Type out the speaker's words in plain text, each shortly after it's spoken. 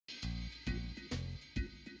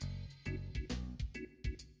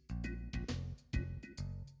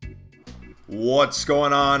What's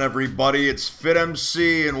going on, everybody? It's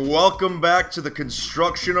FitMC, and welcome back to the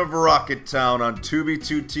construction of Rocket Town on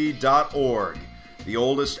tubi2t.org, the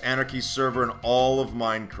oldest anarchy server in all of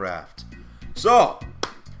Minecraft. So,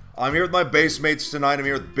 I'm here with my base mates tonight. I'm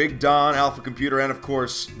here with Big Don, Alpha Computer, and of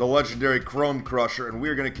course, the legendary Chrome Crusher, and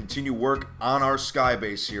we're going to continue work on our sky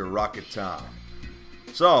base here, Rocket Town.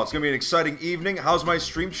 So, it's going to be an exciting evening. How's my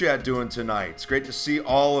stream chat doing tonight? It's great to see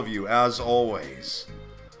all of you, as always.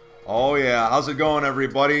 Oh yeah, how's it going,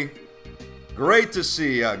 everybody? Great to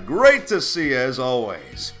see ya. Great to see ya, as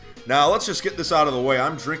always. Now, let's just get this out of the way.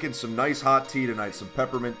 I'm drinking some nice hot tea tonight, some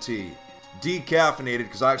peppermint tea. Decaffeinated,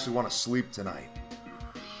 because I actually want to sleep tonight.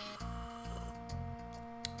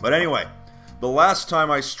 But anyway, the last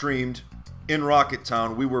time I streamed in Rocket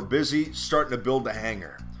Town, we were busy starting to build a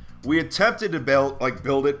hangar. We attempted to build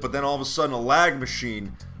it, but then all of a sudden a lag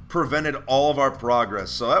machine prevented all of our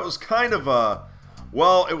progress. So that was kind of a...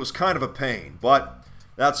 well, it was kind of a pain, but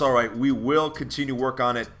that's alright. We will continue work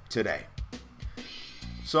on it today.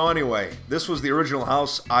 So anyway, this was the original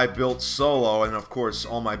house I built solo, and of course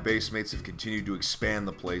all my base mates have continued to expand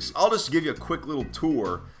the place. I'll just give you a quick little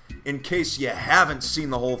tour in case you haven't seen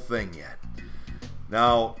the whole thing yet.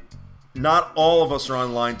 Now, not all of us are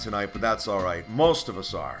online tonight, but that's alright. Most of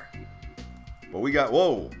us are. But we got...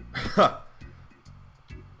 whoa!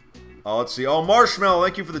 Oh, let's see. Oh, Marshmallow,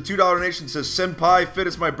 thank you for the $2 donation. Says, Senpai Fit,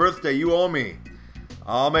 it's my birthday. You owe me.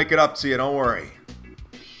 I'll make it up to you. Don't worry.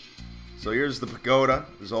 So here's the pagoda,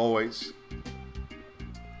 as always.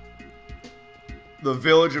 The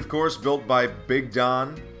village, of course, built by Big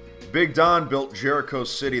Don. Big Don built Jericho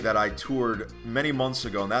City that I toured many months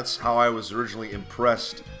ago, and that's how I was originally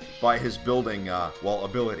impressed by his building,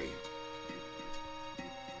 ability.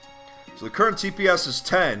 So the current TPS is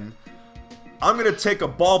 10. I'm going to take a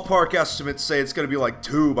ballpark estimate, say it's going to be like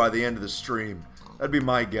 2 by the end of the stream. That'd be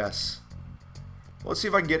my guess. Let's see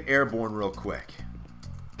if I can get airborne real quick.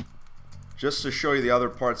 Just to show you the other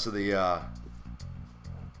parts of the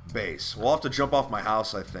base. We'll have to jump off my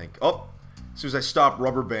house, I think. Oh, as soon as I stop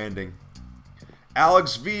rubber banding.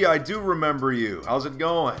 Alex V, I do remember you. How's it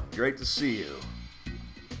going? Great to see you.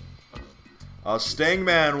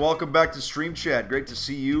 Stangman, welcome back to Stream Chat. Great to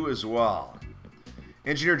see you as well.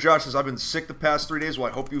 Engineer Josh says, I've been sick the past 3 days. Well,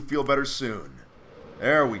 I hope you feel better soon.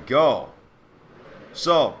 There we go.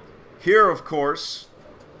 So, here, of course,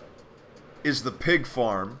 is the pig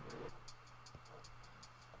farm.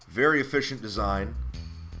 Very efficient design.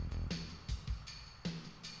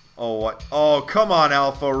 Oh, what? Oh, come on,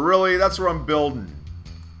 Alpha. Really? That's where I'm building.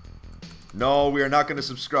 No, we are not going to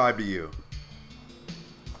subscribe to you.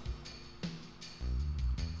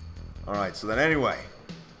 Alright, so then anyway...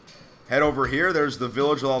 head over here. There's the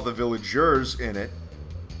village with all the villagers in it.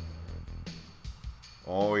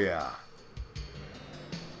 Oh, yeah.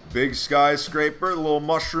 Big skyscraper. The little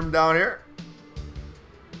mushroom down here.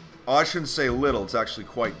 Oh, I shouldn't say little. It's actually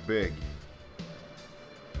quite big.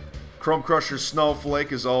 Chrome Crusher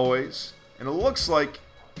Snowflake, as always. And it looks like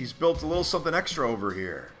he's built a little something extra over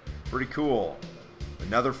here. Pretty cool.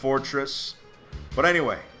 Another fortress. But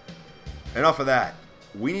anyway, enough of that.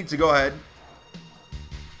 We need to go ahead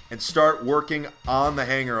and start working on the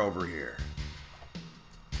hangar over here.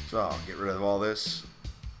 So, I'll get rid of all this.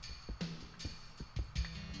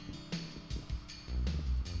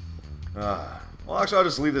 Well, actually, I'll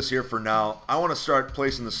just leave this here for now. I want to start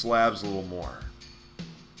placing the slabs a little more.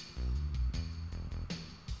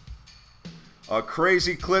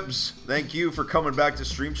 Crazy Clips, thank you for coming back to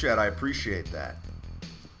Stream Chat. I appreciate that.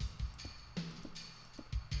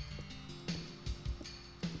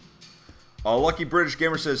 Lucky British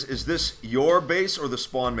Gamer says, is this your base or the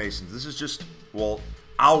Spawn Masons? This is just, well,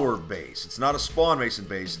 our base. It's not a Spawn Mason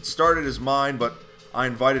base. It started as mine, but I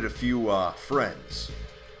invited a few friends.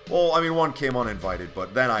 Well, I mean, one came uninvited,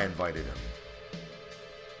 but then I invited him.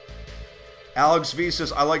 Alex V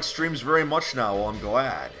says, I like streams very much now. Well, I'm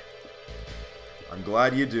glad. I'm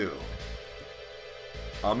glad you do.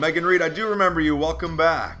 Megan Reed, I do remember you. Welcome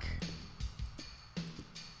back.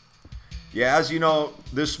 Yeah, as you know,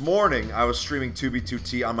 this morning I was streaming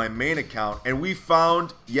tubi2t on my main account, and we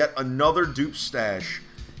found yet another dupe stash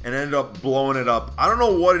and ended up blowing it up. I don't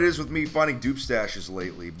know what it is with me finding dupe stashes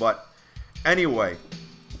lately, but anyway,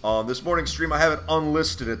 this morning's stream I have it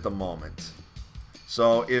unlisted at the moment.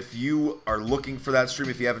 So if you are looking for that stream,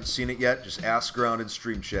 if you haven't seen it yet, just ask around in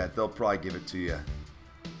Stream Chat. They'll probably give it to you.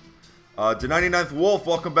 The 99th Wolf,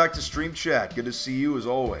 welcome back to Stream Chat. Good to see you as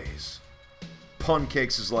always. Pun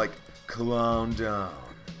Cakes is like... calm down.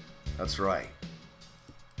 That's right.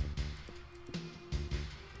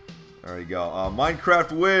 There you go.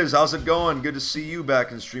 Minecraft Wiz, how's it going? Good to see you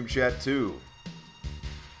back in Stream Chat too.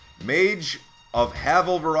 Mage of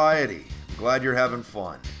Havel variety. Glad you're having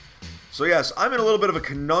fun. So yes, I'm in a little bit of a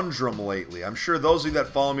conundrum lately. I'm sure those of you that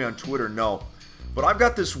follow me on Twitter know. But I've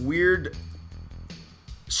got this weird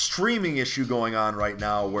streaming issue going on right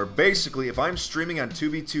now where basically if I'm streaming on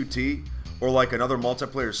 2B2T or like another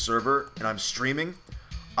multiplayer server and I'm streaming,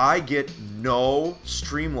 I get no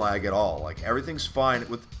stream lag at all. Like everything's fine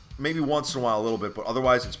with maybe once in a while a little bit, but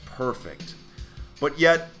otherwise it's perfect. But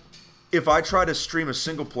yet, if I try to stream a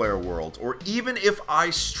single player world, or even if I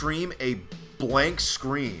stream a blank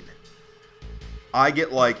screen, I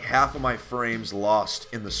get like half of my frames lost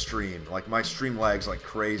in the stream. Like my stream lags like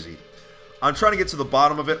crazy. I'm trying to get to the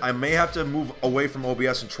bottom of it. I may have to move away from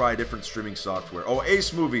OBS and try a different streaming software. Oh,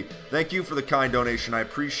 Ace Movie, thank you for the kind donation. I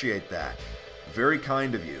appreciate that. Very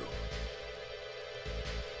kind of you.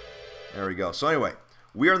 There we go. So anyway,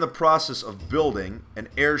 we are in the process of building an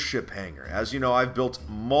airship hangar. As you know, I've built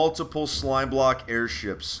multiple slime block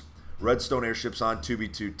airships, redstone airships on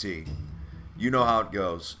 2B2T. You know how it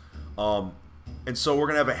goes. And so we're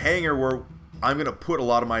going to have a hangar where I'm going to put a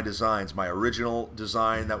lot of my designs. My original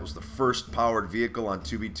design, that was the first powered vehicle on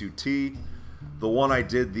 2B2T. The one I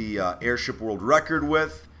did the airship world record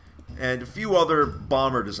with. And a few other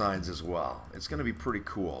bomber designs as well. It's going to be pretty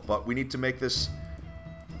cool. But we need to make this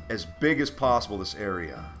as big as possible, this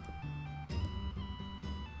area.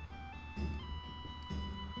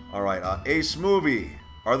 Alright, Ace Movie.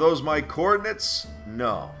 Are those my coordinates?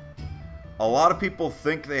 No. A lot of people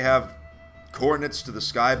think they have coordinates to the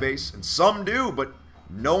sky base, and some do, but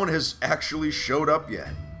no one has actually showed up yet.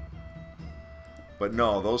 But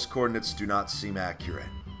no, those coordinates do not seem accurate.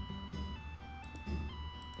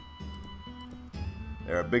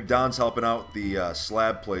 There, Big Don's helping out the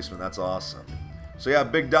slab placement. That's awesome. So yeah,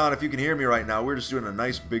 Big Don, if you can hear me right now, we're just doing a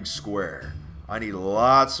nice big square. I need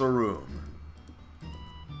lots of room.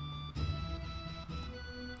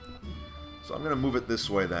 So I'm going to move it this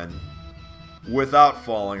way then, without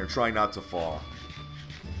falling or trying not to fall.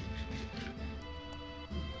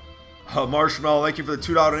 Marshmallow, thank you for the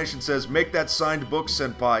 $2 donation. Says, make that signed book,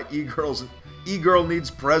 Senpai. E-Girl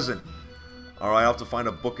needs present. Alright, I'll have to find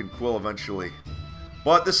a book and quill eventually.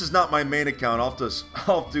 But this is not my main account. I'll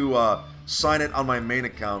have to sign it on my main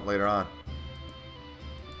account later on.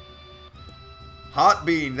 Hot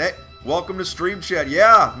Bean, welcome to Stream Chat.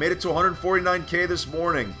 Yeah, made it to 149K this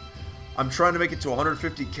morning. I'm trying to make it to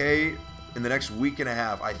 150K in the next week and a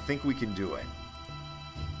half. I think we can do it.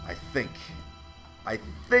 I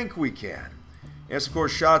think we can. Yes, of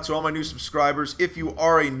course, shout out to all my new subscribers. If you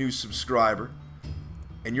are a new subscriber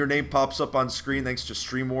and your name pops up on screen thanks to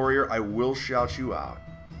Stream Warrior, I will shout you out.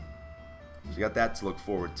 So you got that to look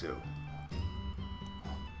forward to.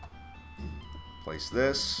 Place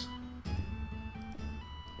this.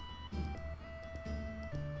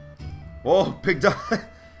 Whoa, Big Don.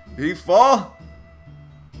 Did he fall?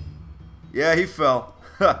 Yeah, he fell.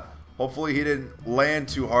 Hopefully he didn't land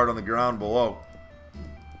too hard on the ground below.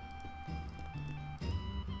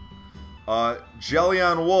 Jelly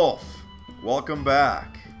on Wolf, welcome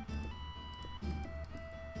back.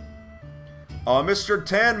 Mr.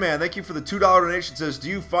 Tanman, thank you for the $2 donation. Says,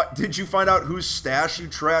 did you find out whose stash you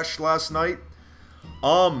trashed last night?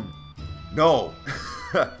 No.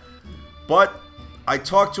 But I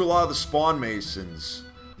talked to a lot of the spawn masons.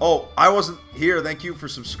 Oh, I wasn't here. Thank you for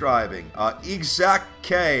subscribing. Exact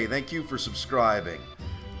K, thank you for subscribing.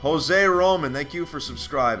 Jose Roman, thank you for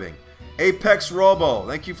subscribing. Apex Robo,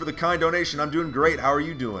 thank you for the kind donation. I'm doing great. How are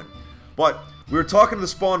you doing? But we were talking to the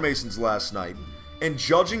spawn masons last night, and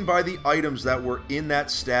judging by the items that were in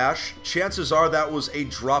that stash, chances are that was a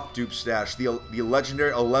drop dupe stash, the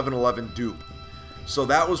legendary 1111 dupe. So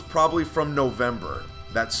that was probably from November,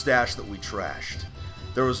 that stash that we trashed.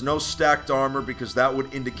 There was no stacked armor because that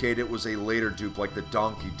would indicate it was a later dupe, like the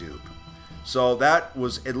donkey dupe. So that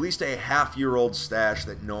was at least a half-year-old stash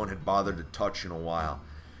that no one had bothered to touch in a while.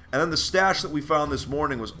 And then the stash that we found this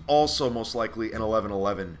morning was also most likely an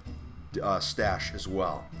 1111 stash as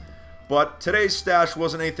well. But today's stash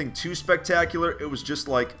wasn't anything too spectacular. It was just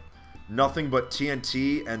like nothing but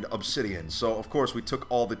TNT and obsidian. So of course we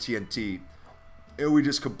took all the TNT and we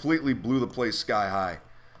just completely blew the place sky high.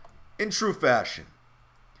 In true fashion.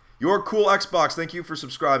 Your Cool Xbox, thank you for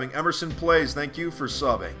subscribing. Emerson Plays, thank you for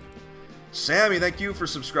subbing. Sammy, thank you for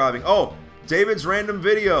subscribing. Oh, David's Random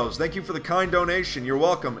Videos, thank you for the kind donation. You're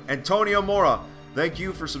welcome. Antonio Mora, thank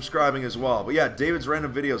you for subscribing as well. But yeah, David's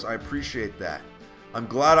Random Videos, I appreciate that. I'm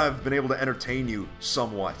glad I've been able to entertain you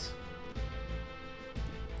somewhat.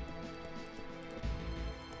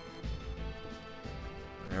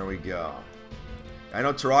 There we go. I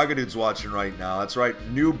know Taragadude's watching right now. That's right.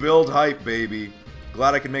 New build hype, baby.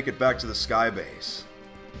 Glad I can make it back to the sky base.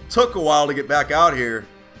 Took a while to get back out here,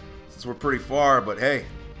 since we're pretty far, but hey,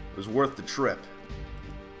 it was worth the trip.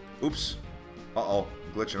 Oops. Uh-oh.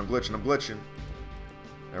 I'm glitching.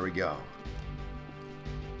 There we go.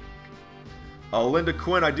 Oh, Linda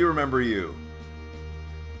Quinn, I do remember you.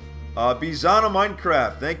 Bizana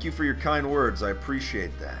Minecraft, thank you for your kind words. I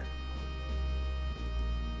appreciate that.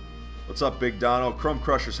 What's up, Big Dono? Chrome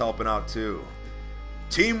Crusher's helping out, too.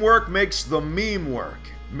 Teamwork makes the meme work.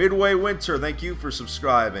 Midway Winter, thank you for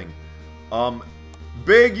subscribing.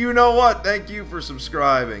 Big you know what, thank you for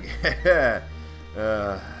subscribing.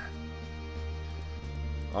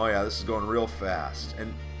 Oh yeah, this is going real fast.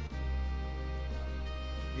 And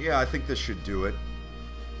yeah, I think this should do it.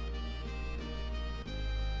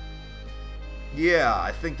 Yeah,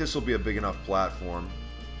 I think this will be a big enough platform.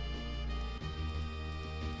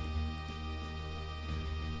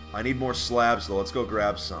 I need more slabs though, let's go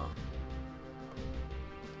grab some.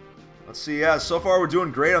 Let's see, yeah, so far we're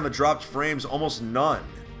doing great on the dropped frames, almost none.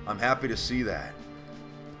 I'm happy to see that.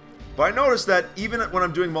 But I noticed that even when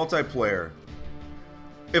I'm doing multiplayer,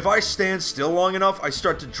 if I stand still long enough, I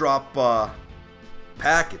start to drop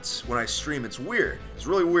packets when I stream. It's weird. It's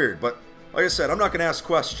really weird, but like I said, I'm not going to ask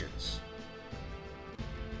questions.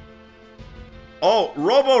 Oh,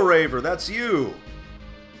 Robo Raver, that's you.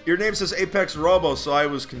 Your name says Apex Robo, so I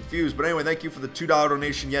was confused. But anyway, thank you for the $2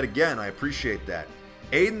 donation yet again. I appreciate that.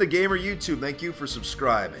 Aiden the Gamer YouTube, thank you for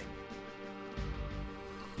subscribing.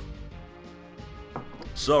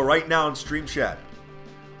 So right now in stream chat,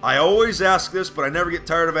 I always ask this, but I never get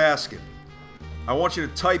tired of asking. I want you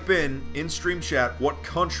to type in stream chat what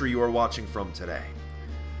country you are watching from today.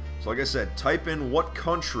 So like I said, type in what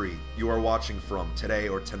country you are watching from today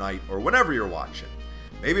or tonight or whenever you're watching.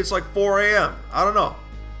 Maybe it's like 4 a.m. I don't know.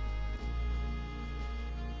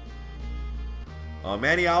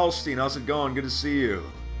 Manny Owlstein, how's it going? Good to see you.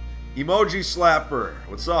 Emoji Slapper,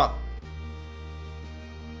 what's up?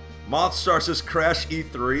 Mothstar says crash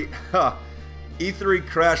E3. E3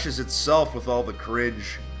 crashes itself with all the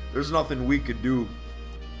cringe. There's nothing we could do.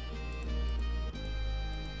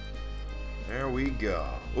 There we go.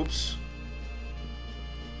 Oops.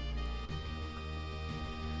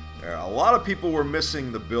 There, a lot of people were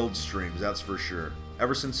missing the build streams, that's for sure.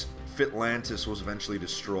 Ever since Fitlantis was eventually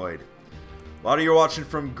destroyed. A lot of you are watching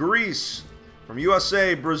from Greece, from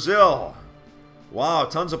USA, Brazil. Wow,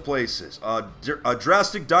 tons of places.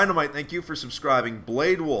 Drastic Dynamite, thank you for subscribing.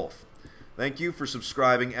 Blade Wolf, thank you for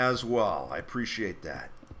subscribing as well. I appreciate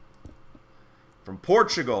that. From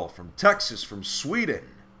Portugal, from Texas, from Sweden,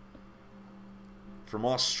 from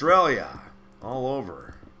Australia, all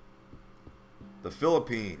over. The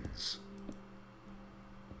Philippines,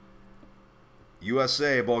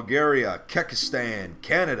 USA, Bulgaria, Kyrgyzstan,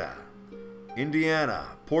 Canada,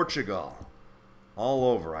 Indiana, Portugal, all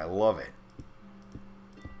over. I love it.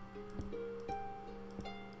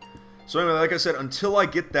 So anyway, like I said, until I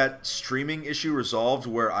get that streaming issue resolved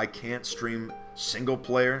where I can't stream single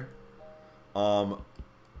player,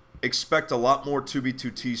 expect a lot more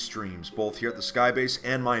 2B2T streams, both here at the Skybase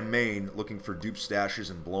and my main, looking for dupe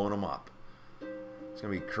stashes and blowing them up. It's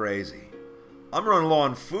going to be crazy. I'm running low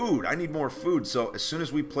on food. I need more food, so as soon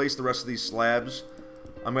as we place the rest of these slabs,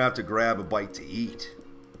 I'm going to have to grab a bite to eat.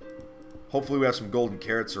 Hopefully we have some golden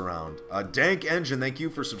carrots around. Dank Engine, thank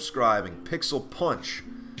you for subscribing. Pixel Punch,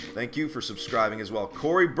 thank you for subscribing as well.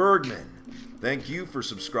 Corey Bergman, thank you for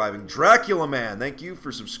subscribing. Dracula Man, thank you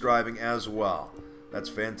for subscribing as well. That's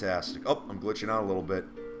fantastic. Oh, I'm glitching out a little bit.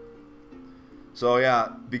 So yeah,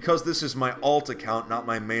 because this is my alt account, not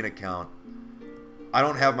my main account, I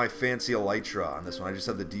don't have my fancy elytra on this one. I just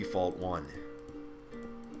have the default one.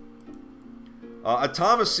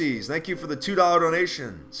 Atomacies, thank you for the $2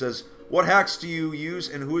 donation. Says, what hacks do you use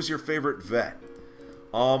and who is your favorite vet?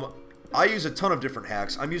 I use a ton of different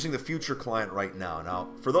hacks. I'm using the Future client right now. Now,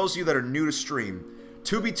 for those of you that are new to stream,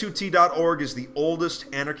 2b2t.org is the oldest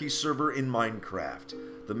Anarchy server in Minecraft.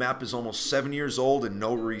 The map is almost 7 years old and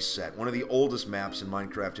no reset. One of the oldest maps in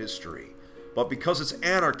Minecraft history. But because it's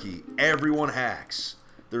Anarchy, everyone hacks.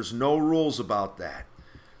 There's no rules about that.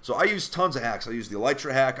 So I use tons of hacks. I use the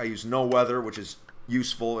Elytra hack. I use No Weather, which is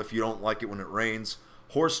useful if you don't like it when it rains.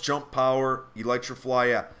 Horse Jump Power, Elytra Fly,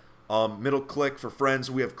 yeah. Middle Click for friends.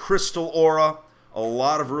 We have Crystal Aura. A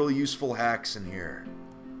lot of really useful hacks in here.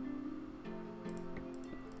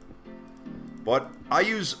 But I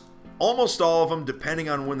use almost all of them depending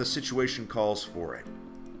on when the situation calls for it.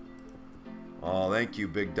 Oh, thank you,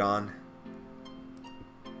 Big Don.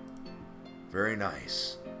 Very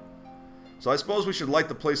nice. So I suppose we should light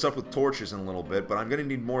the place up with torches in a little bit, but I'm going to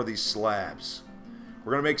need more of these slabs.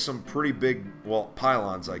 We're going to make some pretty big, well,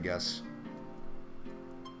 pylons, I guess.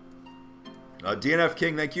 DNF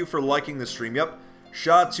King, thank you for liking the stream. Yep.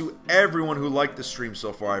 Shout out to everyone who liked the stream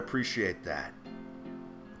so far. I appreciate that.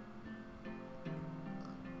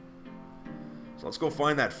 So let's go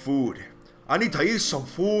find that food. I need to eat some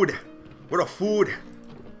food. Where's the food?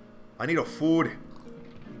 I need a food.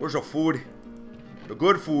 Where's the food? The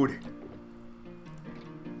good food.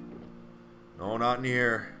 No, not in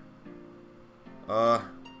here.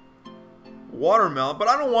 Watermelon. But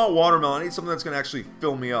I don't want watermelon. I need something that's going to actually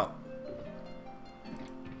fill me up.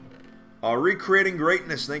 Recreating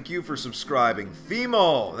Greatness, thank you for subscribing.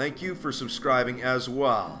 Themo, thank you for subscribing as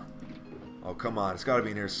well. Oh, come on. It's got to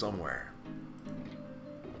be in here somewhere.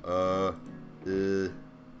 No.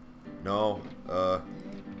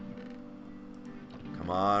 Come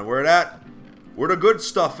on. Where it at? Where the good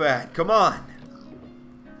stuff at? Come on.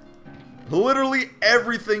 Literally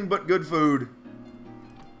everything but good food.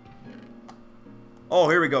 Oh,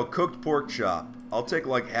 here we go. Cooked pork chop. I'll take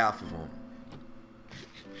like half of them.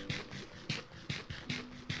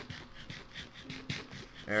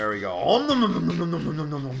 There we go.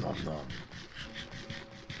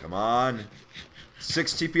 Come on.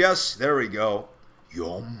 6 TPS. There we go.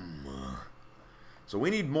 Yum. So we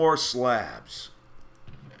need more slabs.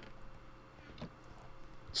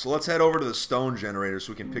 So let's head over to the stone generator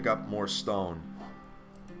so we can pick up more stone.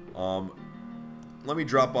 Let me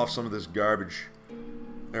drop off some of this garbage.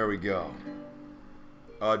 There we go.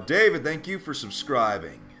 David, thank you for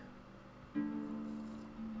subscribing.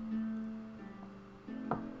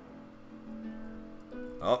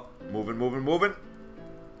 Oh, moving.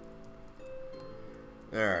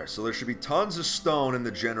 There, so there should be tons of stone in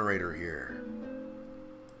the generator here.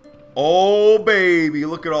 Oh, baby,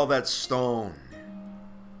 look at all that stone.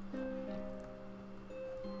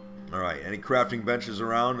 Alright, any crafting benches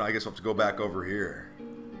around? I guess I'll have to go back over here.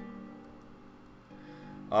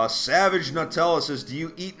 Savage Nutella says, do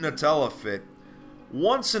you eat Nutella, Fit?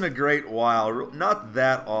 Once in a great while. Not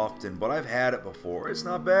that often, but I've had it before. It's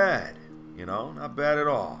not bad. You know, not bad at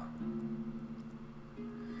all.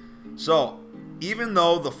 So, even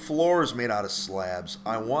though the floor is made out of slabs,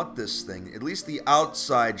 I want this thing, at least the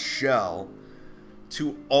outside shell,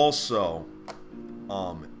 to also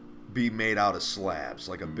be made out of slabs,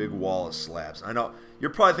 like a big wall of slabs. I know, you're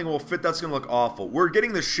probably thinking, well, Fit, that's going to look awful. We're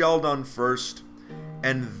getting the shell done first,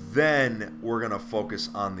 and then we're going to focus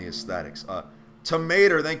on the aesthetics.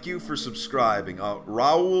 Tomato, thank you for subscribing.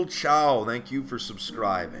 Raul Chow, thank you for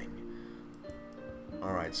subscribing.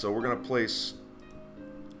 Alright, so we're going to place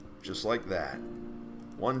just like that.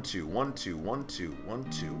 1, 2, 1, 2, 1, 2, 1,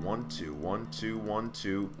 2, 1, 2, 1, 2, 1,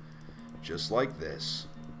 2. Just like this.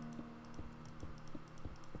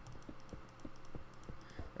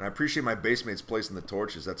 And I appreciate my base mates placing the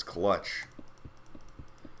torches. That's clutch.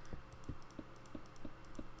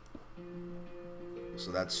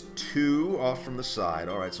 So that's 2 off from the side.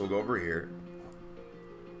 Alright, so we'll go over here.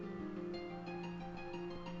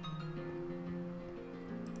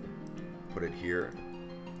 Put it here.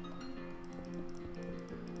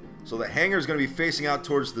 So the hangar is going to be facing out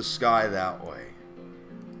towards the sky that way.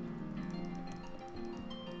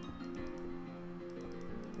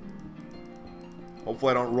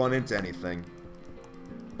 Hopefully I don't run into anything.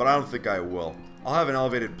 But I don't think I will. I'll have an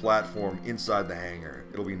elevated platform inside the hangar.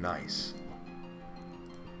 It'll be nice.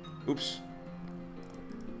 Oops.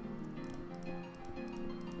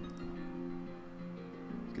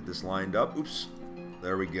 Get this lined up. Oops.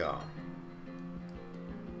 There we go.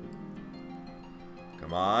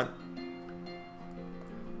 Come on.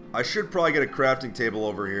 I should probably get a crafting table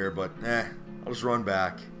over here, but I'll just run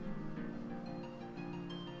back.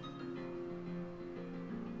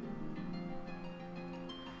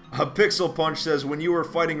 Pixel Punch says, when you were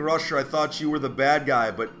fighting Russia, I thought you were the bad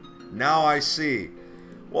guy, but now I see.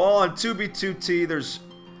 Well, on 2B2T,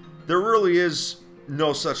 there really is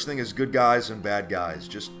no such thing as good guys and bad guys,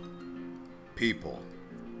 just people.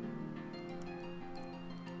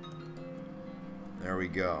 There we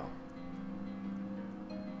go.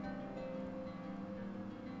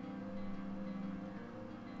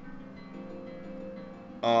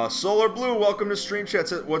 Solar Blue, welcome to Stream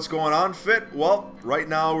Chat. What's going on, Fit? Well, right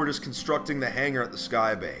now we're just constructing the hangar at the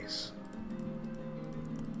sky base.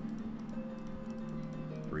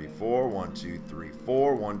 3, 4, 1, 2, 3,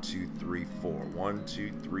 4, 1, 2, 3, 4, 1,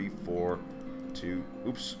 2, 3, 4, 2,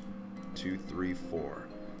 oops, 2, 3, 4.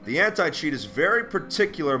 The anti-cheat is very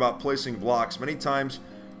particular about placing blocks. Many times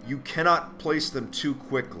you cannot place them too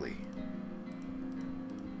quickly.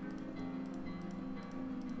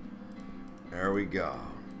 There we go.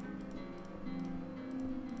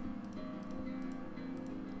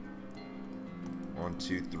 One,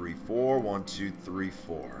 2, 3, 4. 1, 2, 3,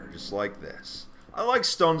 4. Just like this. I like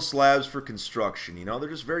stone slabs for construction, you know? They're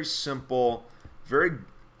just very simple,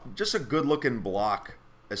 just a good-looking block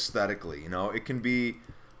aesthetically, you know? It can be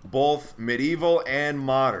both medieval and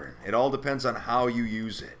modern. It all depends on how you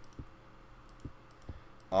use it.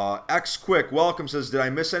 X Quick, welcome, says, did I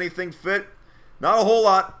miss anything, Fit? Not a whole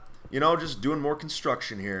lot. You know, just doing more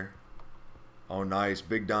construction here. Oh, nice.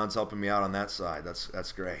 Big Don's helping me out on that side.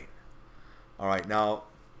 That's great. All right, now,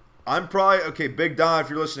 I'm probably... Okay, Big Don, if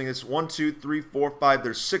you're listening, it's 1, 2, 3, 4, 5.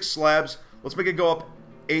 There's 6 slabs. Let's make it go up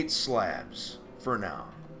 8 slabs for now.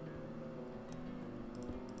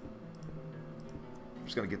 I'm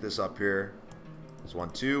just going to get this up here. It's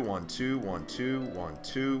 1, 2, 1, 2, 1, 2, 1,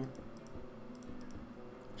 2.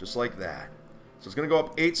 Just like that. So it's going to go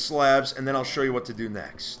up 8 slabs, and then I'll show you what to do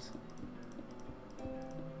next.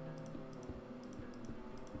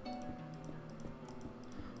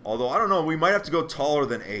 Although, I don't know, we might have to go taller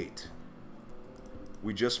than 8.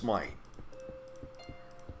 We just might.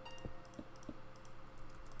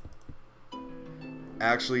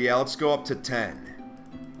 Actually, yeah, let's go up to 10.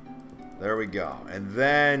 There we go. And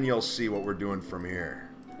then you'll see what we're doing from here.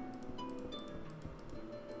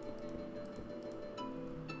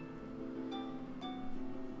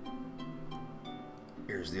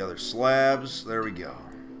 Here's the other slabs. There we go.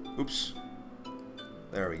 Oops.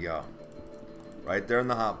 There we go. Right there in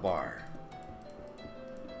the hot bar.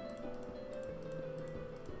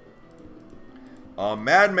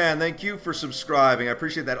 Madman, thank you for subscribing. I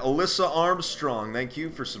appreciate that. Alyssa Armstrong, thank you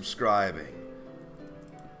for subscribing.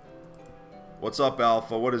 What's up,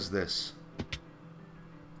 Alpha? What is this?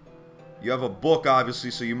 You have a book,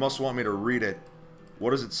 obviously, so you must want me to read it. What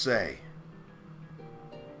does it say?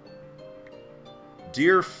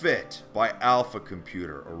 Dear Fit by Alpha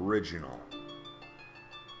Computer, original.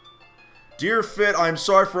 Dear Fit, I'm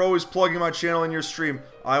sorry for always plugging my channel in your stream.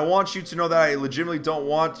 I want you to know that I legitimately don't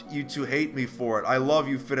want you to hate me for it. I love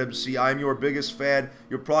you, FitMC. I'm your biggest fan.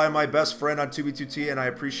 You're probably my best friend on 2B2T, and I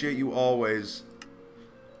appreciate you always.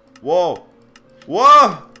 Whoa.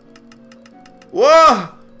 Whoa! Whoa!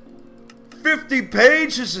 50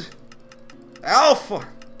 pages? Alpha!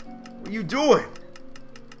 What are you doing?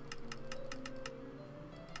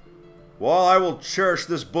 Well, I will cherish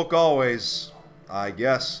this book always, I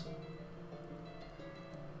guess.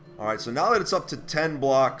 Alright, so now that it's up to 10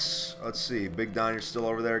 blocks, let's see, Big Don, you're still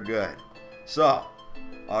over there? Good. So,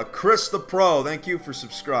 Chris the Pro, thank you for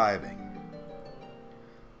subscribing.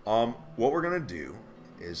 What we're going to do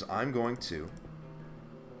is I'm going to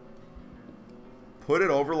put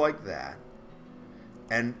it over like that,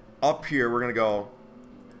 and up here we're going to go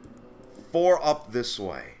 4 up this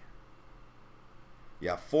way.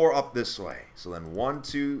 Yeah, 4 up this way. So then 1,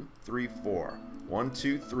 2, 3, 4. 1,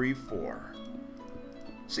 2, 3, 4.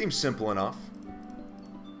 Seems simple enough.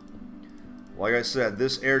 Like I said,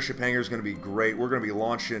 this airship hangar is going to be great. We're going to be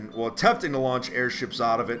launching, well, attempting to launch airships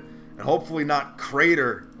out of it, and hopefully not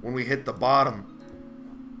crater when we hit the bottom.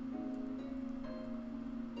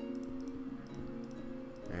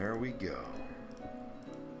 There we go.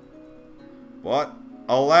 But,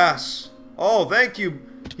 alas. Oh, thank you.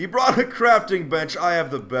 He brought a crafting bench. I have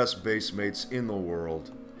the best base mates in the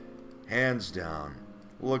world. Hands down.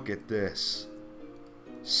 Look at this.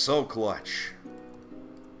 So clutch.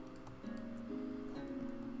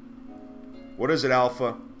 What is it,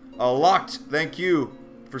 Alpha? Locked, thank you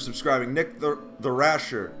for subscribing. Nick the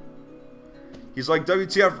Rasher. He's like,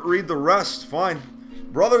 WTF, read the rest. Fine.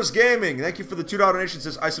 Brothers Gaming, thank you for the $2 donation.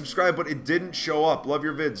 Says, I subscribed, but it didn't show up. Love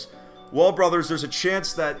your vids. Well, brothers, there's a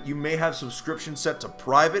chance that you may have subscription set to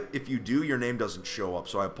private. If you do, your name doesn't show up,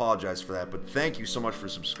 so I apologize for that. But thank you so much for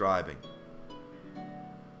subscribing.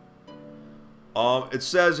 It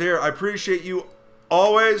says here, I appreciate you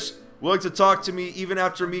always willing to talk to me even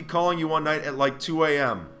after me calling you one night at like 2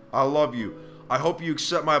 a.m. I love you. I hope you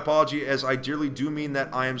accept my apology, as I dearly do mean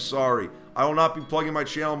that. I am sorry. I will not be plugging my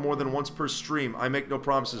channel more than once per stream. I make no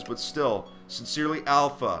promises, but still, sincerely,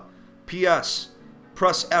 Alpha. P.S.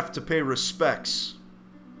 Press F to pay respects.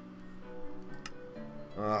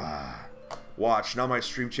 Watch, now my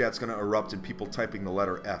stream chat's gonna erupt and people typing the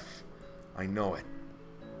letter F. I know it.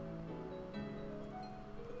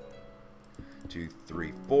 2,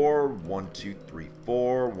 3, 4. 1, 2, 3,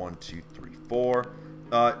 4. 1, 2, 3, 4.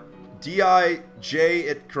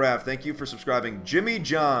 D.I.J. Itcraft, thank you for subscribing. Jimmy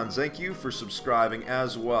Johns, thank you for subscribing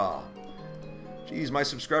as well. Jeez, my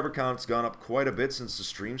subscriber count's gone up quite a bit since the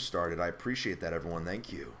stream started. I appreciate that, everyone.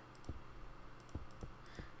 Thank you.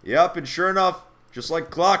 Yep, and sure enough, just like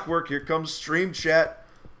clockwork, here comes stream chat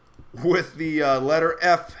with the letter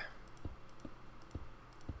F.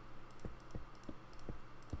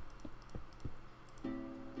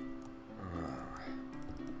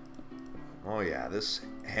 Oh yeah, this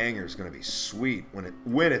hangar is going to be sweet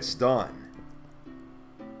when it's done.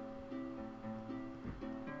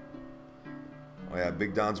 Oh yeah,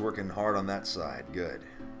 Big Don's working hard on that side. Good.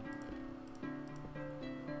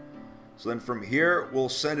 So then from here, we'll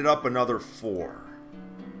send it up another 4.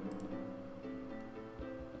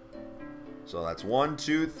 So that's 1,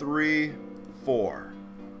 2, 3, 4.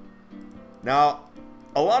 Now,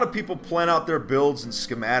 a lot of people plan out their builds in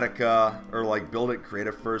Schematica or like build it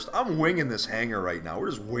creative first. I'm winging this hangar right now. We're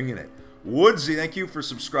just winging it. Woodsy, thank you for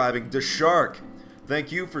subscribing. DeShark,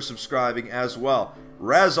 thank you for subscribing as well.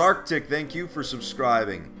 Raz Arctic, thank you for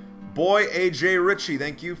subscribing. Boy AJ Ritchie,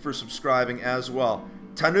 thank you for subscribing as well.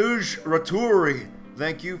 Tanuj Raturi,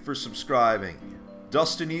 thank you for subscribing.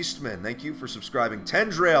 Dustin Eastman, thank you for subscribing.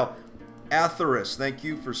 Tendrail Atheris, thank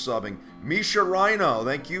you for subbing. Misha Rhino,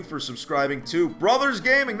 thank you for subscribing too. Brothers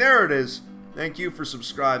Gaming, there it is. Thank you for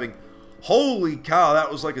subscribing. Holy cow,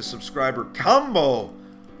 that was like a subscriber combo.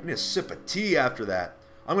 I need a sip of tea after that.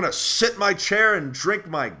 I'm going to sit in my chair and drink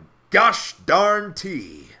my gosh darn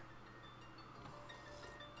tea.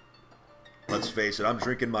 Let's face it, I'm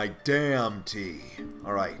drinking my damn tea.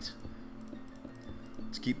 Alright.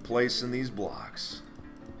 Let's keep placing these blocks.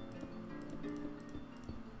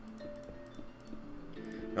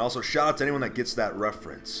 And also, shout out to anyone that gets that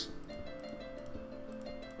reference.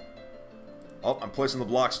 Oh, I'm placing the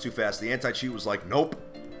blocks too fast. The anti-cheat was like, nope.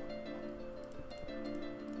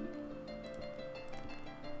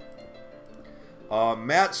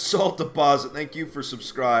 Matt Salt Deposit, thank you for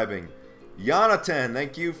subscribing. Yanatan,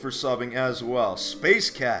 thank you for subbing as well. Space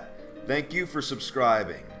Cat, thank you for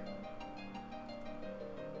subscribing.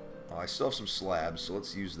 Oh, I still have some slabs, so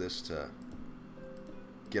let's use this to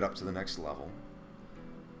get up to the next level.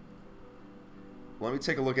 Let me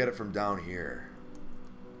take a look at it from down here.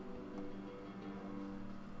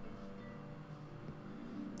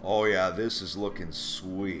 Oh yeah, this is looking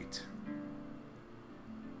sweet.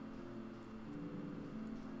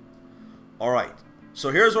 Alright, so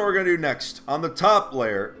here's what we're going to do next. On the top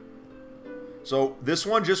layer, so this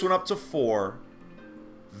one just went up to 4.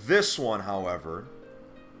 This one, however,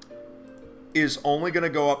 is only going to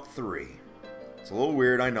go up 3. It's a little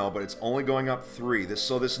weird, I know, but it's only going up 3.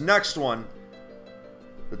 So this next one,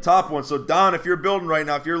 the top one, so Don, if you're building right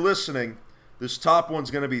now, if you're listening, this top one's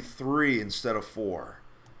going to be 3 instead of 4.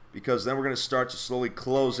 Because then we're going to start to slowly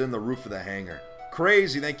close in the roof of the hangar.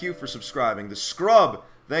 Crazy, thank you for subscribing. The Scrub,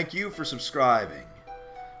 thank you for subscribing.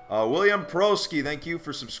 William Prosky, thank you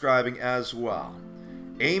for subscribing as well.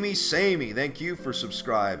 Amy Samey, thank you for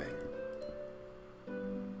subscribing.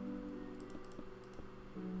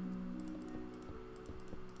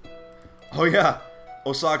 Oh yeah,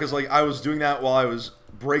 Osaka's like, I was doing that while I was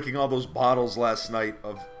breaking all those bottles last night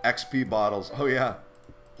of XP bottles. Oh yeah.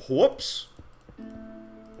 Whoops.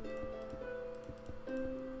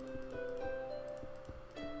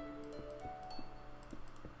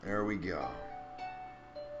 There we go.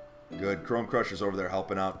 Good. Chrome Crusher's over there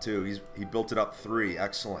helping out too. He built it up 3.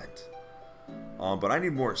 Excellent. But I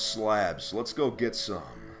need more slabs. So let's go get some.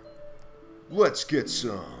 Let's get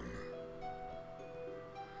some.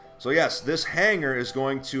 So yes, this hangar is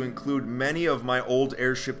going to include many of my old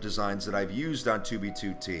airship designs that I've used on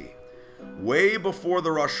 2B2T. Way before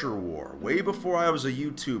the Russia War, way before I was a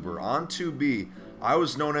YouTuber, on 2B, I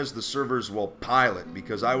was known as the server's, well, pilot,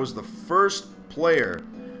 because I was the first player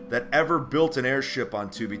that ever built an airship on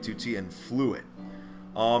 2B2T and flew it.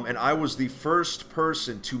 And I was the first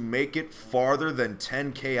person to make it farther than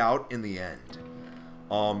 10K out in the end.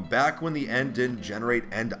 Back when the end didn't generate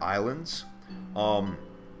end islands,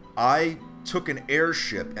 I took an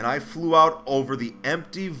airship and I flew out over the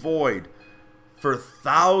empty void for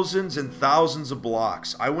thousands and thousands of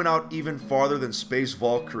blocks. I went out even farther than Space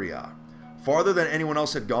Valkyria, farther than anyone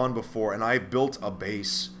else had gone before, and I built a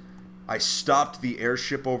base. I stopped the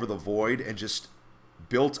airship over the void and just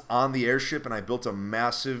built on the airship, and I built a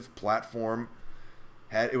massive platform.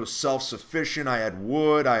 It was self-sufficient. I had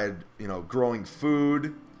wood. I had, growing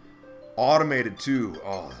food. Automated too.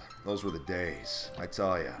 Oh, those were the days, I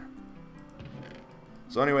tell ya.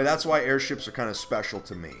 So anyway, that's why airships are kind of special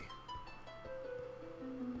to me.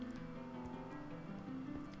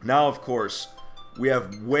 Now, of course, we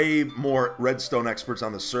have way more redstone experts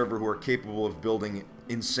on the server who are capable of building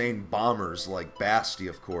insane bombers like Basti,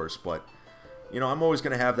 of course, but, I'm always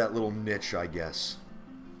going to have that little niche, I guess.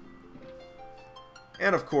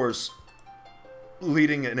 And, of course,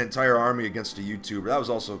 leading an entire army against a YouTuber, that was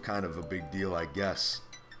also kind of a big deal, I guess.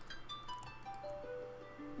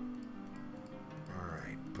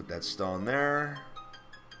 Alright, put that stone there.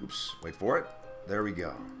 Oops, wait for it. There we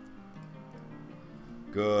go.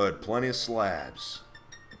 Good, plenty of slabs.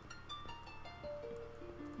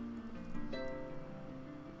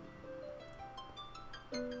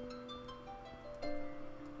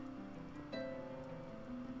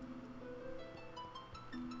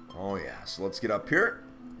 Oh yeah, so let's get up here.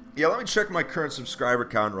 Yeah, let me check my current subscriber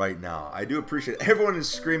count right now. I do appreciate it. Everyone is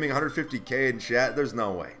screaming 150K in chat. There's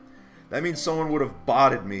no way. That means someone would have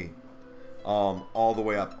botted me all the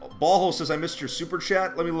way up. Ballhole says, I missed your super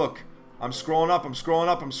chat. Let me look. I'm scrolling up. I'm scrolling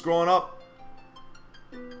up. I'm scrolling up.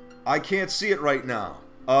 I can't see it right now.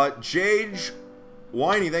 Jage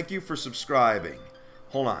Whiny, thank you for subscribing.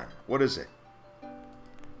 Hold on. What is it?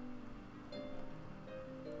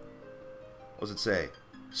 What does it say?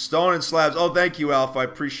 Stone and slabs. Oh, thank you, Alpha. I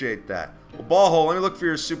appreciate that. Well, Ballhole, let me look for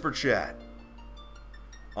your super chat.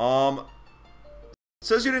 It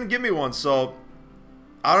says you didn't give me one, so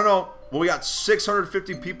I don't know. Well, we got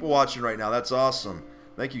 650 people watching right now. That's awesome.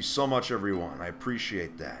 Thank you so much, everyone. I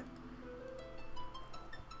appreciate that.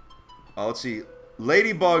 Let's see.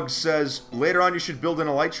 Ladybug says, later on you should build an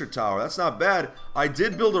Elytra tower. That's not bad. I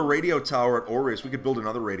did build a radio tower at Orius. We could build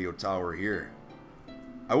another radio tower here.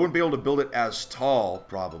 I wouldn't be able to build it as tall,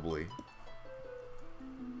 probably.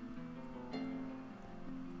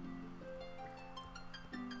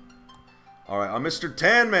 Alright, Mr.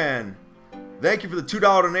 Tanman. Thank you for the $2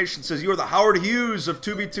 donation. Says, you are the Howard Hughes of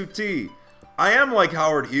 2B2T. I am like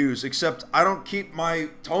Howard Hughes, except I don't keep my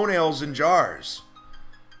toenails in jars.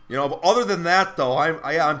 You know, but other than that, though,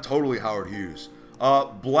 I'm totally Howard Hughes.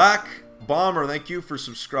 Black Bomber, thank you for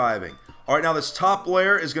subscribing. Alright, now this top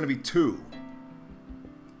layer is going to be 2.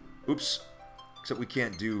 Oops. Except we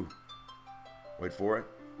can't do... Wait for it.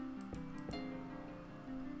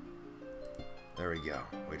 There we go.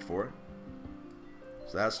 Wait for it.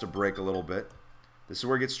 So that's to break a little bit. This is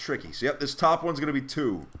where it gets tricky. So, yep, this top one's going to be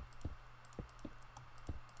 2.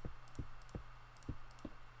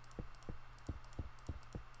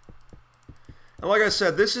 And like I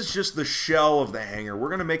said, this is just the shell of the hangar. We're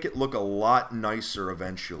going to make it look a lot nicer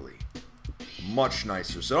eventually. Much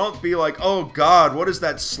nicer. So don't be like, oh God, what is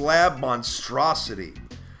that slab monstrosity?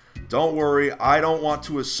 Don't worry, I don't want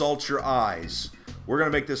to assault your eyes. We're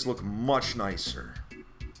going to make this look much nicer.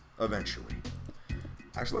 Eventually.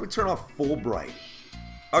 Actually, let me turn off Fulbright.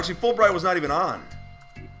 Actually, Fulbright was not even on.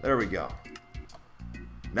 There we go.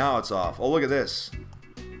 Now it's off. Oh, look at this.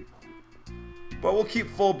 But we'll keep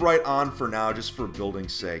Fulbright on for now, just for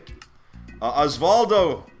building's sake.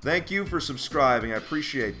 Osvaldo, thank you for subscribing. I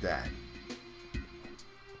appreciate that.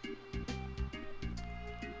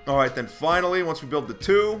 Alright, then finally, once we build the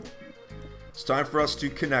 2, it's time for us to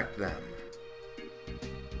connect them.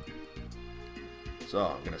 So,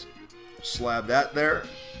 I'm going to slab that there.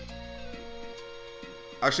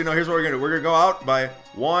 Actually, no, here's what we're going to do. We're going to go out by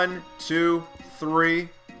 1, 2, 3.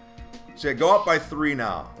 So yeah, go up by 3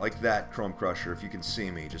 now. Like that, Chrome Crusher, if you can see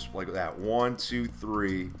me. Just like that. 1, 2,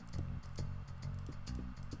 3.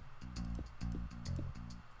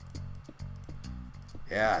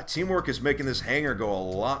 Yeah, teamwork is making this hangar go a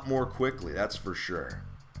lot more quickly, that's for sure.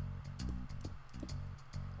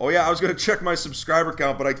 Oh yeah, I was going to check my subscriber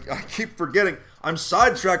count, but I keep forgetting. I'm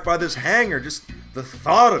sidetracked by this hangar, just the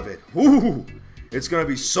thought of it. Woo! It's going to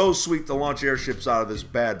be so sweet to launch airships out of this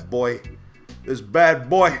bad boy. This bad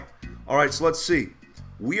boy. Alright, so let's see.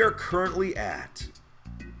 We are currently at...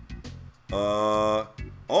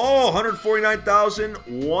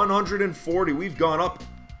 149,140. We've gone up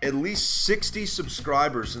at least 60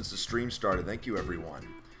 subscribers since the stream started. Thank you, everyone.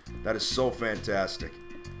 That is so fantastic.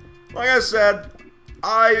 Like I said,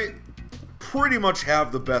 I pretty much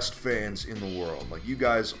have the best fans in the world. Like, you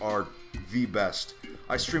guys are the best.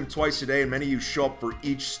 I stream twice a day, and many of you show up for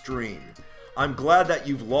each stream. I'm glad that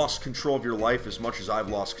you've lost control of your life as much as I've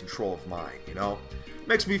lost control of mine, you know?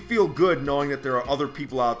 Makes me feel good knowing that there are other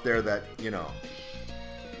people out there that, you know,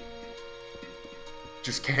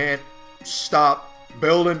 just can't stop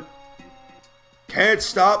building. Can't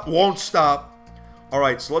stop, won't stop.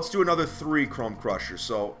 Alright, so let's do another 3 Chrome Crushers.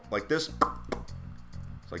 So, like this.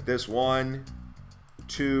 It's like this. 1,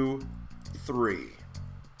 2, 3.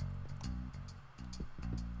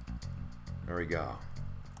 There we go.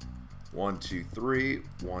 1, 2, 3.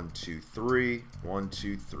 1, 2, 3. 1,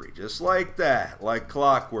 2, 3. Just like that. Like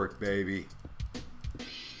clockwork, baby.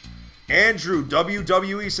 Andrew,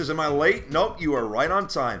 WWE says, am I late? Nope, you are right on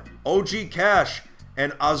time. OG Cash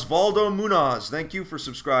and Osvaldo Munaz, thank you for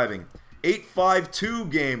subscribing. 852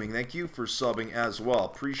 Gaming, thank you for subbing as well.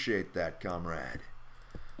 Appreciate that, comrade.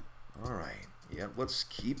 Alright, yep, let's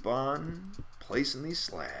keep on placing these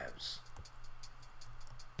slabs.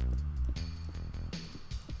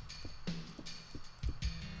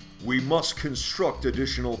 We must construct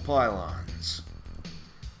additional pylons.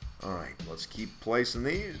 Alright, let's keep placing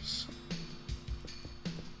these.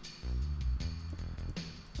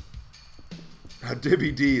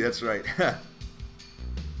 Dibby D, that's right.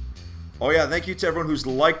 Oh yeah, thank you to everyone who's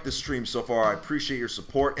liked the stream so far. I appreciate your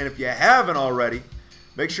support. And if you haven't already,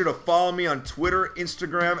 make sure to follow me on Twitter,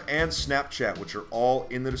 Instagram, and Snapchat, which are all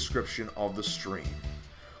in the description of the stream.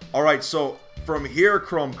 Alright, so from here,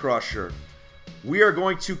 Chrome Crusher, we are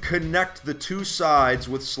going to connect the two sides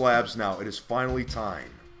with slabs now. It is finally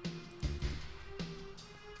time.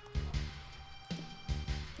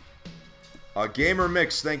 Gamer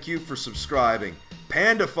Mix, thank you for subscribing.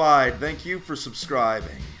 Pandafied, thank you for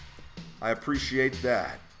subscribing. I appreciate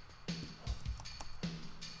that.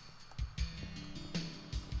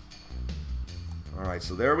 Alright,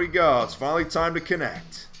 so there we go. It's finally time to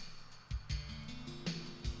connect.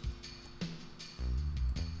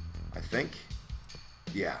 I think.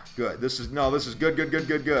 Yeah, good. This is good, good.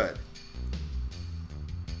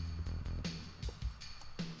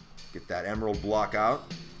 Get that emerald block out.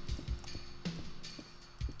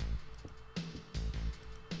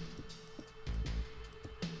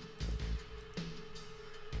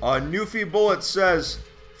 Newfie Bullet says,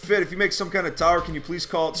 Fit, if you make some kind of tower, can you please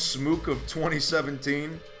call it Smook of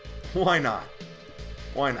 2017? Why not?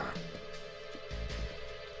 Why not?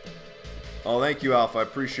 Oh, thank you, Alpha. I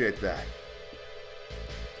appreciate that.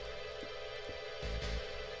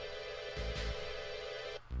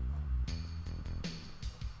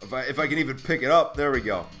 If I can even pick it up, there we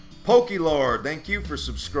go. Pokélord, thank you for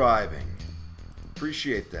subscribing.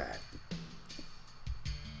 Appreciate that.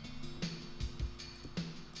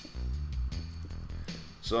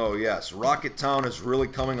 So yes, Rocket Town is really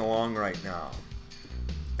coming along right now.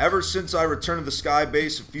 Ever since I returned to the Sky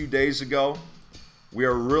Base a few days ago, we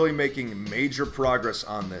are really making major progress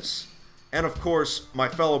on this. And of course, my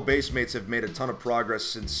fellow basemates have made a ton of progress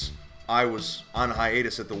since I was on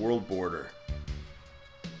hiatus at the world border.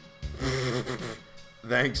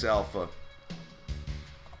 Thanks, Alpha.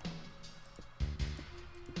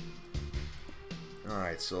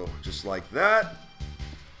 Alright, so just like that.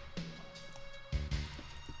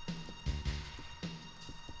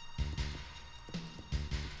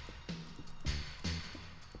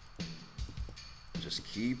 Just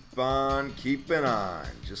keep on keeping on.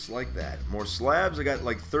 Just like that. More slabs. I got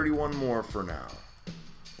like 31 more for now.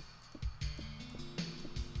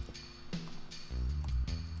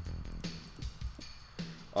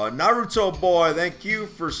 Naruto Boy, thank you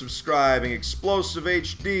for subscribing. Explosive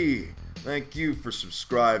HD, thank you for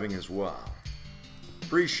subscribing as well.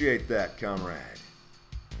 Appreciate that, comrade.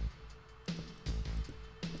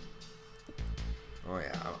 Oh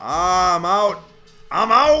yeah, I'm out.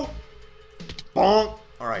 I'm out. Bonk.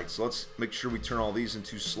 All right, so let's make sure we turn all these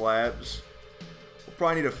into slabs. We'll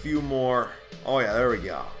probably need a few more. Oh yeah, there we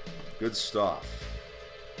go. Good stuff.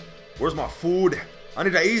 Where's my food? I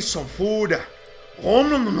need to eat some food.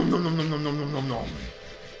 Come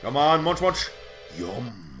on, munch, munch.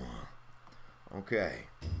 Yum. Okay.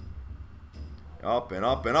 Up and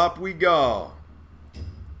up and up we go.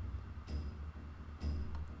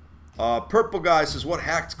 Purple Guy says, what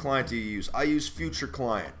hacked client do you use? I use Future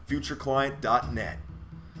Client. FutureClient.net.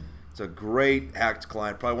 It's a great hacked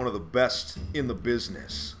client. Probably one of the best in the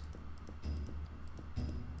business.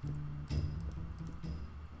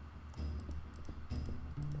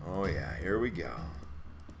 Oh yeah, here we go.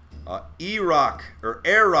 E-Rock, or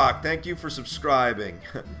Air-Rock, thank you for subscribing.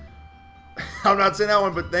 I'm not saying that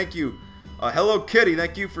one, but thank you. Hello Kitty,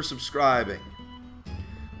 thank you for subscribing.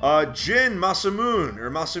 Jin Masamoon, or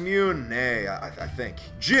Masamune, nay, I think.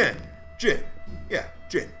 Jin, yeah,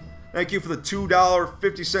 Jin. Thank you for the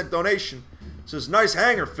 $2.50 donation. It says, nice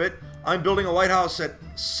hanger, Fit. I'm building a lighthouse at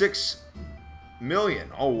 6 million.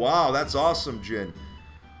 Oh wow, that's awesome, Jin.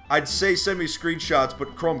 I'd say send me screenshots,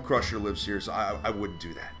 but Chrome Crusher lives here, so I wouldn't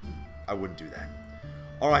do that. I wouldn't do that.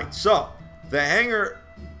 Alright, so, the hanger,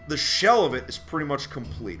 the shell of it is pretty much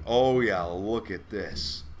complete. Oh yeah, look at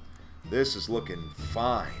this. This is looking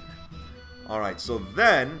fine. Alright, so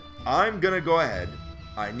then, I'm gonna go ahead.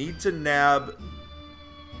 I need to nab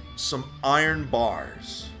some iron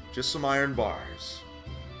bars. Just some iron bars.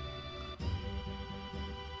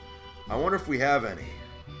 I wonder if we have any.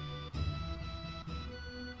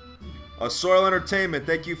 Soil Entertainment,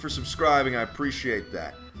 thank you for subscribing. I appreciate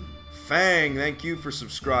that. Fang, thank you for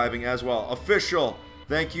subscribing as well. Official,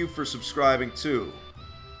 thank you for subscribing too.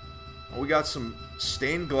 We got some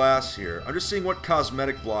stained glass here. I'm just seeing what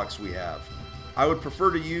cosmetic blocks we have. I would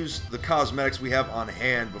prefer to use the cosmetics we have on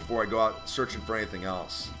hand before I go out searching for anything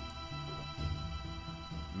else.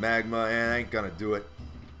 Magma, I ain't gonna do it.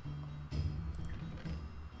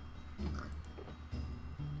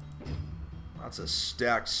 Lots of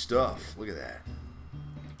stacked stuff. Look at that.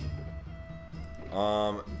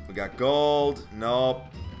 We got gold. Nope.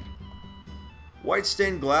 White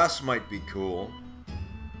stained glass might be cool.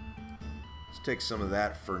 take some of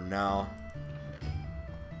that for now.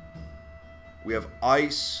 We have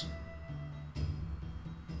ice.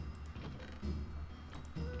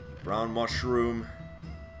 Brown mushroom.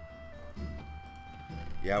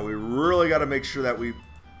 Yeah, we really got to make sure that we,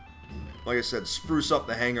 like I said, spruce up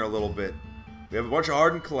the hangar a little bit. We have a bunch of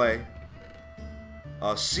hardened clay.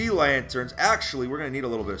 Sea lanterns. Actually, we're going to need a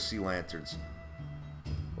little bit of sea lanterns.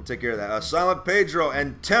 We'll take care of that. Silent Pedro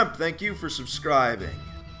and Temp, thank you for subscribing.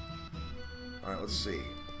 Alright, let's see.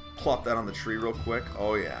 Plop that on the tree real quick.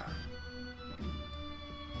 Oh, yeah.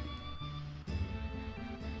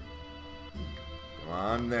 Come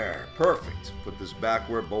on there. Perfect. Put this back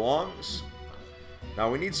where it belongs. Now,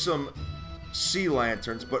 we need some sea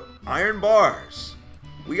lanterns, but iron bars.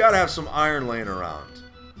 We gotta have some iron laying around.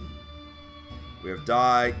 We have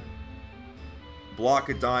dye, block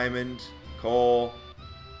of diamond, coal,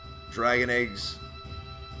 dragon eggs.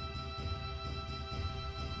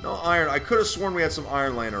 No iron. I could have sworn we had some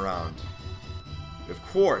iron laying around. We have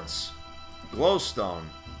quartz, glowstone,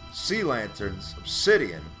 sea lanterns,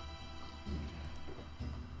 obsidian.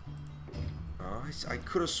 I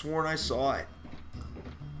could have sworn I saw it.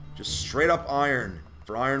 Just straight up iron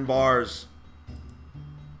for iron bars.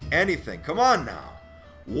 Anything. Come on now.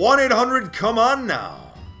 1-800, come on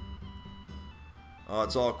now. Oh,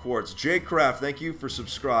 it's all quartz. Jcraft, thank you for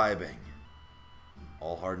subscribing.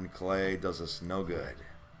 All hardened clay does us no good.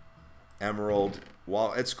 Emerald,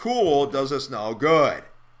 while it's cool, it does us no good.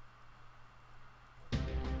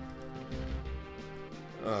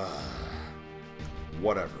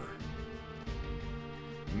 Whatever.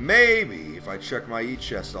 Maybe if I check my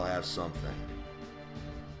e-chest, I'll have something.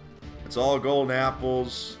 It's all golden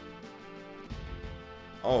apples.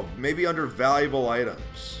 Oh, maybe under valuable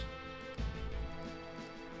items.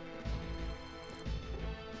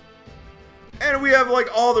 And we have like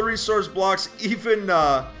all the resource blocks, even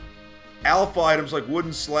alpha items like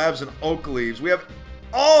wooden slabs and oak leaves. We have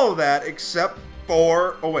all of that except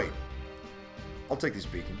for... Oh, wait. I'll take these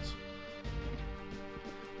beacons.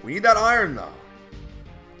 We need that iron, though.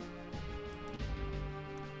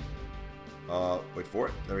 Wait for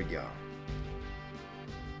it. There we go.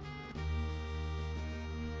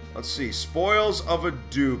 Let's see. Spoils of a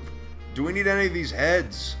dupe. Do we need any of these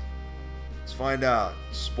heads? Let's find out.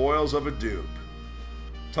 Spoils of a dupe.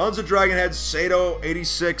 Tons of dragon heads. Sato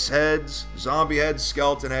 86 heads. Zombie heads.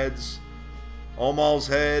 Skeleton heads. Omal's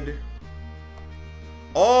head.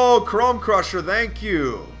 Oh, Chrome Crusher. Thank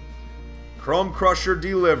you. Chrome Crusher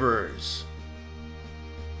delivers.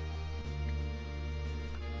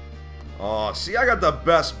 Oh, see, I got the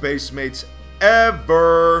best base mates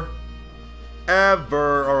ever.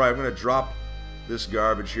 Ever. Alright, I'm going to drop this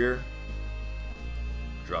garbage here.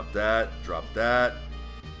 Drop that. Drop that.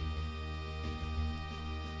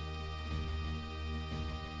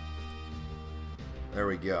 There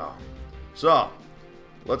we go. So,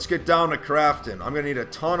 let's get down to crafting. I'm going to need a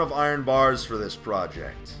ton of iron bars for this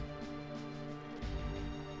project.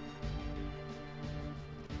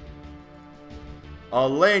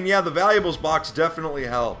 Lane, yeah, the valuables box definitely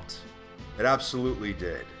helped. It absolutely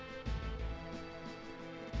did.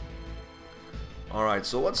 Alright,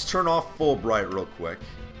 so let's turn off Fulbright real quick.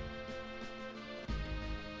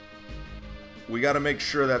 We got to make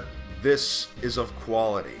sure that this is of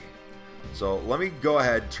quality. So let me go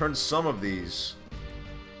ahead, turn some of these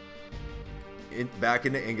back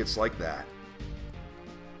into ingots like that.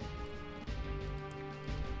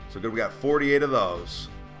 So good, we got 48 of those.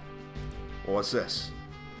 Well, what's this?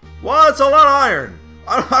 Well, it's a lot of iron.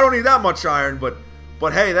 I don't need that much iron, but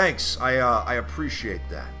hey, thanks. I appreciate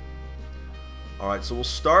that. All right, so we'll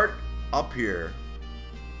start up here.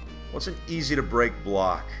 What's an easy to break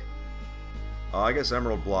block? I guess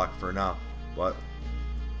emerald block for now, but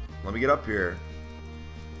let me get up here.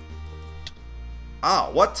 Ah,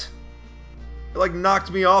 what? It like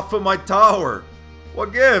knocked me off of my tower.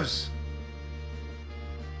 What gives?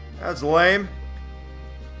 That's lame.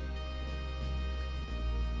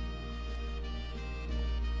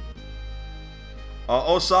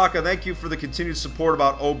 Osaka, thank you for the continued support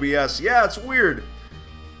about OBS. Yeah, it's weird.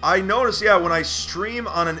 I notice, yeah, when I stream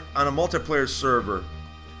on a multiplayer server,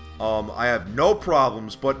 I have no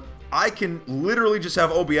problems, but I can literally just have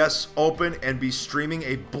OBS open and be streaming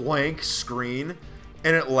a blank screen,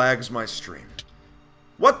 and it lags my stream.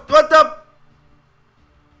 What the?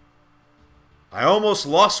 I almost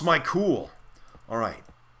lost my cool. All right.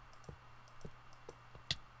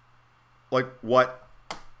 Like, what?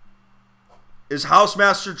 Is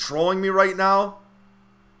Housemaster trolling me right now?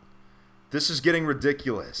 This is getting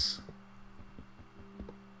ridiculous.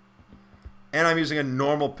 And I'm using a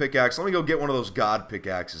normal pickaxe. Let me go get one of those god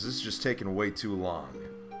pickaxes. This is just taking way too long.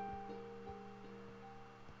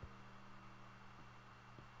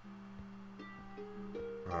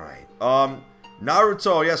 Alright.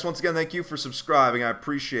 Naruto, yes, once again, thank you for subscribing. I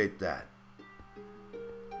appreciate that.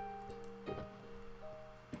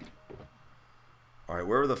 Alright,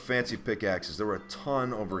 where are the fancy pickaxes? There were a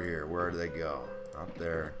ton over here. Where did they go? Not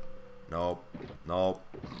there. Nope. Nope.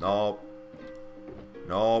 Nope.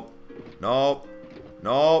 Nope. Nope.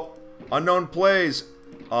 Nope. Unknown plays.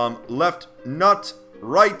 Left nut.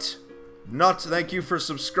 Right nut. Thank you for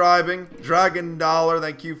subscribing. Dragon Dollar,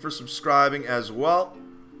 thank you for subscribing as well.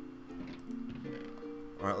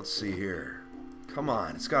 Alright, let's see here. Come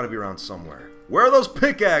on, it's got to be around somewhere. Where are those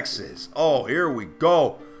pickaxes? Oh, here we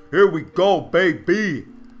go. Here we go, baby.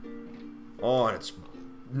 Oh, and it's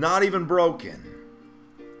not even broken.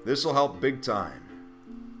 This will help big time.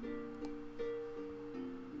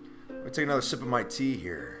 Let me take another sip of my tea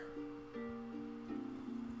here.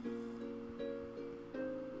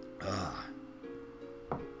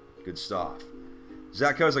 Good stuff.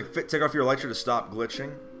 Zach was like, take off your elytra to stop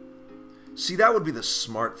glitching. See, that would be the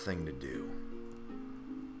smart thing to do.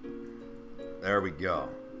 There we go.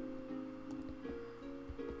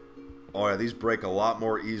 Oh yeah, these break a lot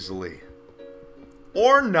more easily.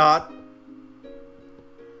 Or not.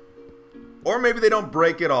 Or maybe they don't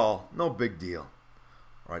break at all. No big deal.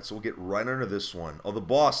 Alright, so we'll get right under this one. Oh, the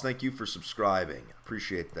boss, thank you for subscribing.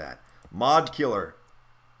 Appreciate that. Mod Killer.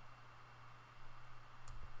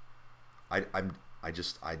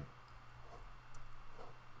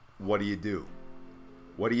 What do you do?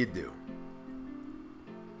 What do you do?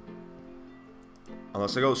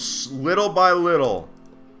 Unless I go little by little.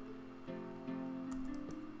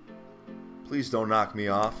 Please don't knock me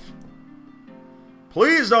off.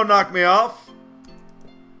 Please don't knock me off.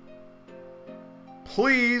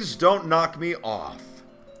 Please don't knock me off.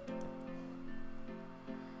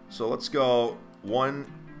 So let's go 1,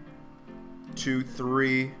 2,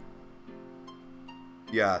 3.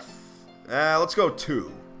 Yeah, let's go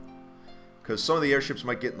 2. Because some of the airships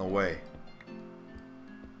might get in the way.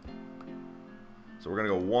 So we're going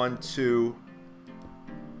to go 1, 2.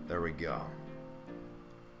 There we go.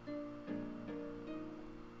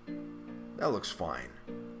 That looks fine.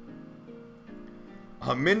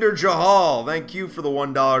 Minder Jahal, thank you for the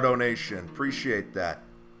 $1 donation. Appreciate that.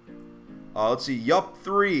 Let's see.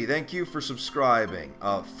 Yup3, thank you for subscribing.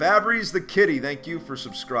 Fabry's the Kitty, thank you for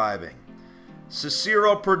subscribing.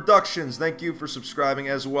 Cicero Productions, thank you for subscribing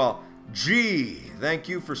as well. G, thank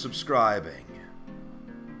you for subscribing.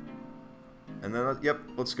 And then, yep,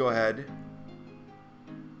 let's go ahead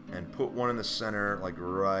and put one in the center, like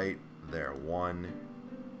right there. 1,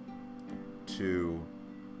 2.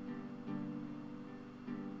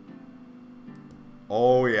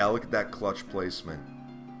 Oh yeah, look at that clutch placement.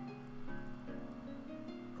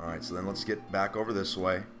 Alright, so then let's get back over this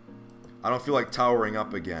way. I don't feel like towering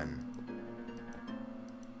up again.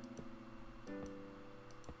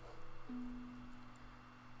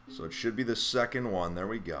 So it should be the second one. There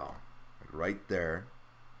we go. Right there.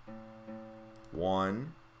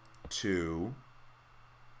 1, 2.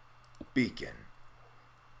 Beacon.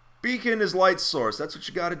 Beacon is light source. That's what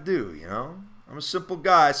you gotta do, you know? I'm a simple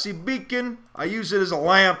guy. I see beacon, I use it as a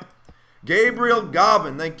lamp. Gabriel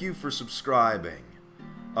Gobbin, thank you for subscribing.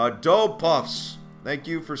 Doe Puffs, thank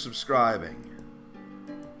you for subscribing.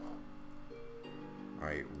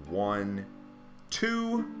 Alright, 1,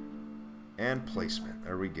 2, and placement.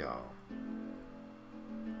 There we go.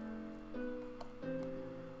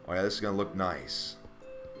 Oh yeah, this is gonna look nice.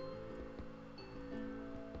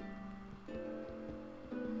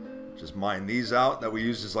 Just mine these out that we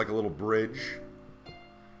use as like a little bridge.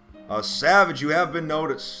 Savage, you have been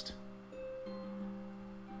noticed.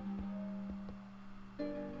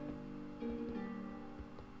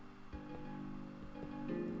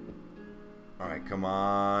 Alright, come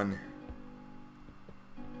on.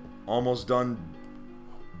 Almost done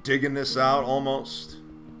digging this out, almost.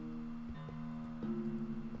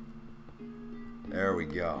 There we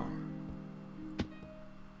go.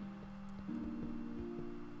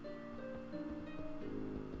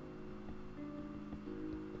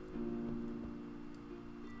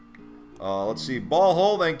 Let's see.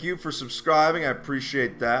 Ballhole, thank you for subscribing. I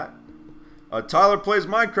appreciate that. Tyler Plays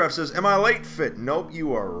Minecraft says, am I late, Fit? Nope,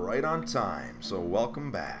 you are right on time. So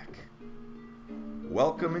welcome back.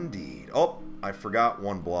 Welcome indeed. Oh, I forgot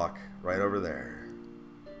one block right over there.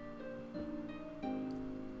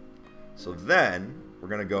 So then, we're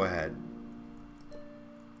going to go ahead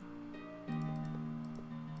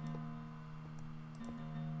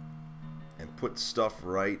and put stuff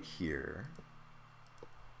right here.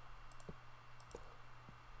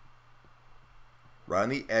 Right on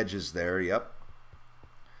the edges there, yep.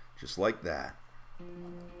 Just like that.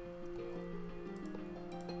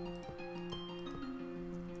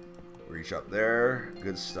 Reach up there.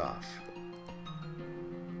 Good stuff.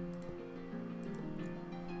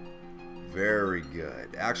 Very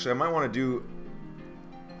good. Actually, I might want to do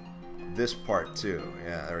this part too.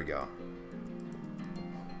 Yeah, there we go.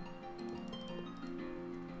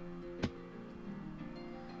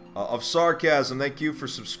 Of Sarcasm, thank you for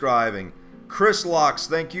subscribing. Chris Locks,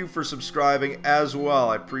 thank you for subscribing as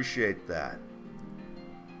well. I appreciate that.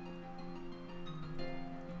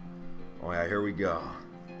 Oh yeah, here we go.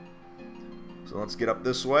 So let's get up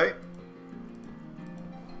this way.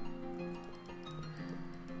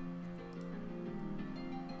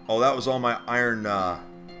 Oh, that was all my iron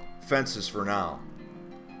fences for now.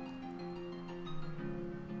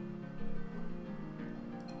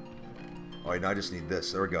 Oh, wait, now I just need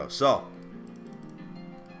this. There we go. So,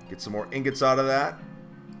 get some more ingots out of that.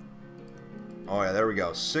 Oh, yeah, there we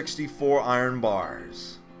go. 64 iron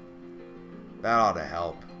bars. That ought to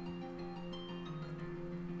help.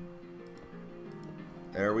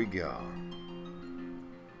 There we go.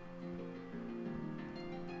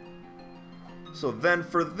 So then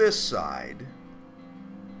for this side,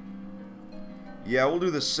 yeah, we'll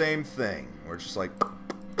do the same thing. We're just like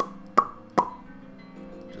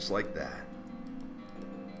that.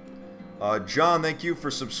 John, thank you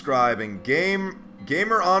for subscribing.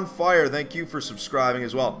 Gamer on Fire, thank you for subscribing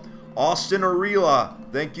as well. Austin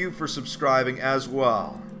Arila, thank you for subscribing as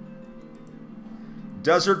well.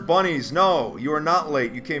 Desert Bunnies, no, you are not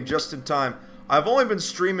late. You came just in time. I've only been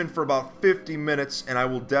streaming for about 50 minutes, and I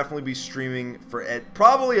will definitely be streaming for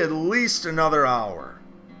probably at least another hour.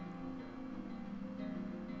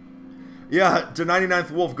 Yeah, to 99th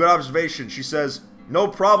Wolf, good observation. She says, no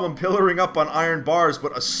problem pillaring up on iron bars,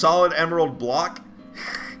 but a solid emerald block?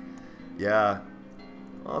 Yeah.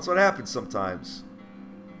 Well, that's what happens sometimes.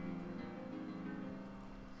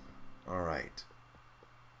 Alright.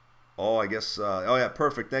 Oh, I guess, oh yeah,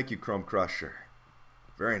 perfect. Thank you, Chrome Crusher.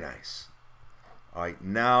 Very nice. Alright,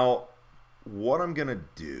 now, what I'm going to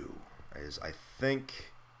do is, I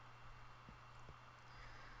think,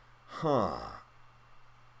 I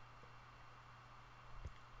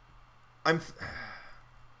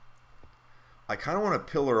kind of want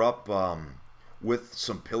to pillar up with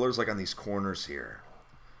some pillars like on these corners here.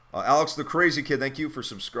 Alex the Crazy Kid, thank you for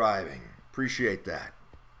subscribing. Appreciate that.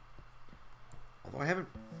 Although I haven't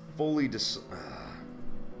fully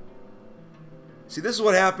See, this is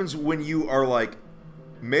what happens when you are like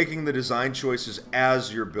making the design choices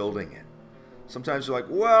as you're building it. Sometimes you're like,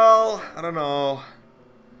 well, I don't know.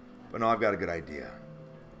 But no, I've got a good idea.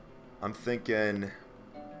 I'm thinking...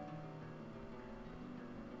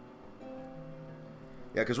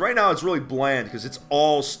 Yeah, because right now it's really bland because it's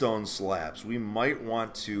all stone slabs. We might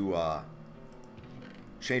want to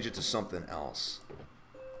change it to something else.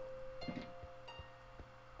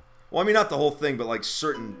 Well, I mean, not the whole thing, but like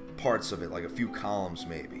certain parts of it, like a few columns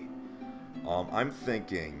maybe. I'm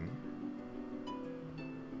thinking...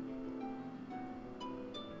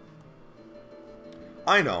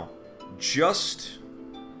 I know. Just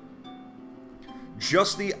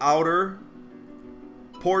the outer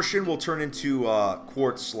portion will turn into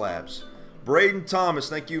quartz slabs. Braden Thomas,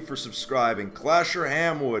 thank you for subscribing. Clasher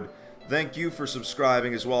Hamwood, thank you for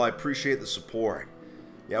subscribing as well. I appreciate the support.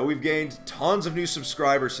 Yeah, we've gained tons of new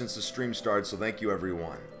subscribers since the stream started, so thank you,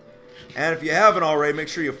 everyone. And if you haven't already, make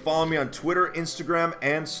sure you follow me on Twitter, Instagram,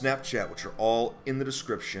 and Snapchat, which are all in the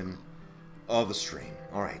description of the stream.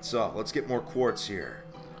 Alright, so let's get more quartz here.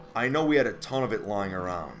 I know we had a ton of it lying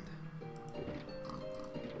around.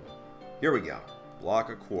 Here we go. Block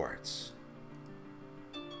of quartz.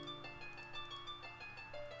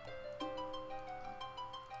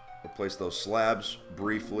 Replace those slabs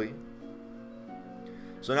briefly.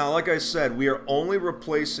 So now, like I said, we are only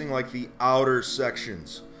replacing like the outer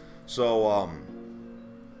sections. So,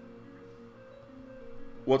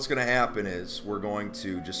 what's going to happen is we're going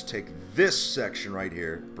to just take this section right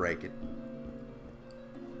here, break it,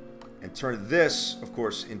 and turn this, of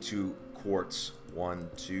course, into quartz. 1,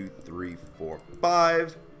 2, 3, 4,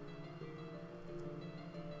 5.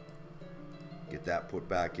 Get that put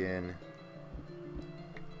back in.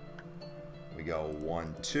 We go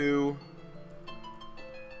 1, 2.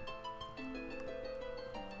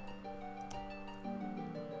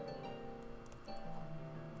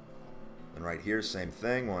 And right here, same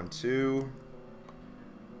thing. 1, 2.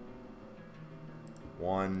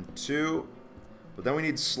 1, 2. But then we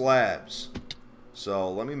need slabs.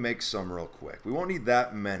 So let me make some real quick. We won't need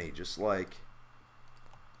that many, just like...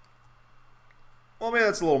 Well, maybe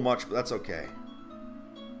that's a little much, but that's okay.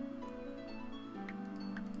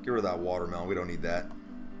 Get rid of that watermelon. We don't need that.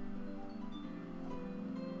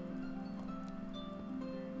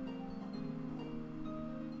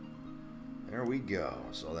 There we go.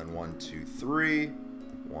 So then 1, 2, 3.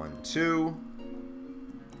 1, 2.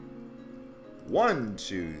 1,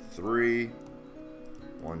 2, 3.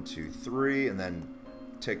 1, 2, 3. And then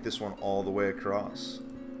take this one all the way across.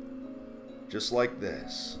 Just like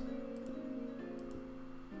this.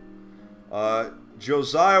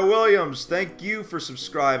 Josiah Williams, thank you for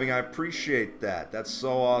subscribing. I appreciate that. That's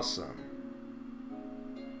so awesome.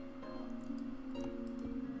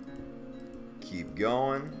 Keep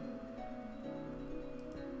going.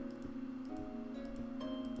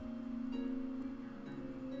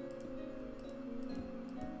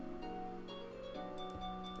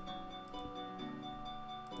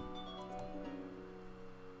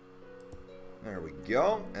 There we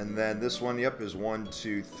go. And then this one, yep, is 1,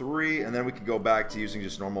 2, 3. And then we can go back to using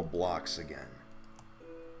just normal blocks again.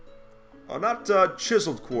 Oh, not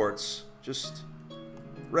chiseled quartz, just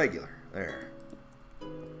regular. There.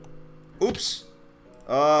 Oops.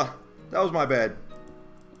 That was my bad.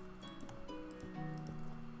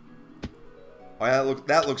 Oh, yeah,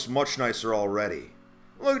 that looks much nicer already.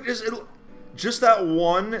 Look, just that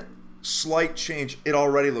one slight change, it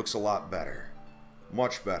already looks a lot better.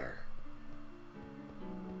 Much better.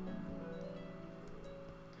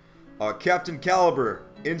 Captain Caliber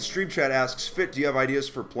in Stream Chat asks, Fit, do you have ideas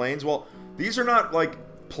for planes? Well, these are not like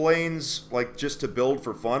planes like just to build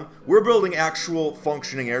for fun. We're building actual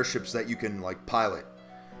functioning airships that you can like pilot.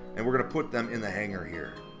 And we're going to put them in the hangar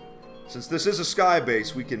here. Since this is a sky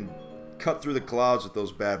base, we can cut through the clouds with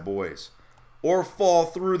those bad boys. Or fall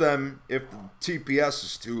through them if the TPS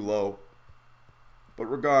is too low. But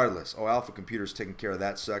regardless, oh, Alpha Computer's taking care of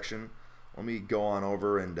that section. Let me go on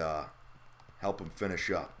over and help him finish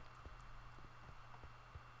up.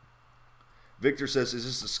 Victor says, is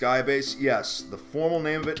this a sky base? Yes. The formal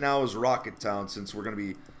name of it now is Rocket Town, since we're going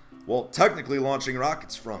to be, well, technically launching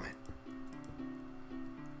rockets from it.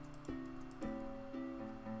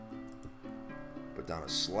 Put down a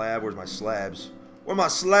slab. Where's my slabs? Where my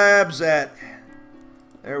slabs at?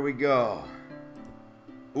 There we go.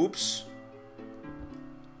 Oops.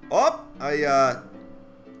 Oh, I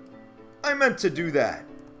meant to do that.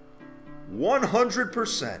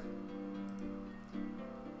 100%.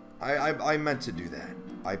 I meant to do that.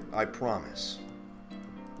 I promise.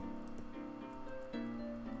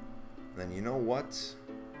 Then you know what?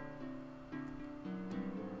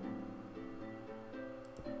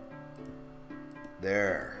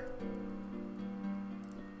 There.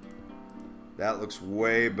 That looks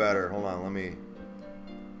way better. Hold on, let me...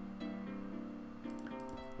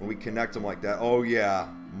 When we connect them like that, oh yeah,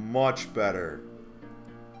 much better.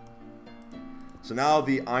 So now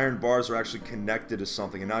the iron bars are actually connected to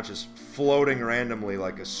something and not just floating randomly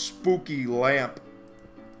like a spooky lamp.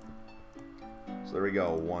 So there we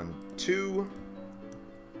go. 1, 2.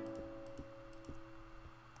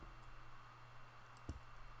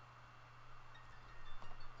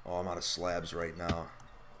 Oh, I'm out of slabs right now.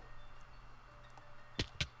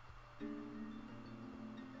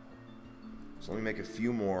 So let me make a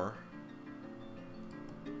few more.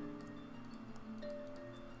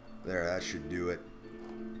 There, that should do it.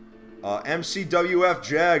 MCWF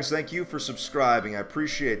Jags, thank you for subscribing. I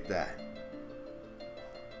appreciate that.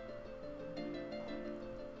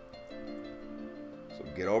 So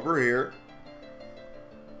get over here.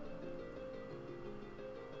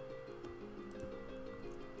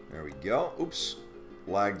 There we go. Oops.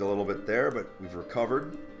 Lagged a little bit there, but we've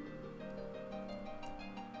recovered.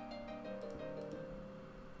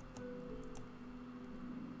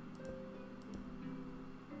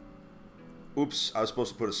 Oops, I was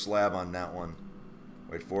supposed to put a slab on that one.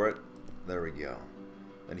 Wait for it. There we go.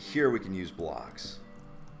 And here we can use blocks.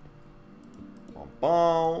 Boom,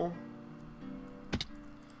 boom.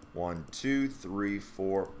 1, 2, 3,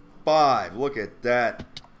 4, 5. Look at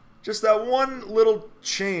that. Just that one little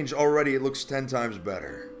change already, it looks 10 times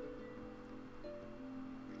better.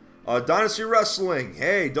 Dynasty Wrestling.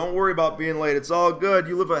 Hey, don't worry about being late. It's all good.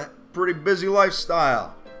 You live a pretty busy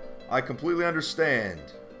lifestyle. I completely understand.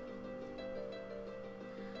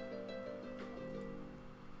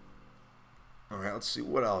 Alright, let's see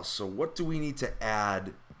what else. So what do we need to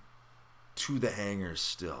add to the hangars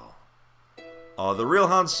still? The Real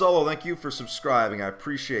Han Solo, thank you for subscribing. I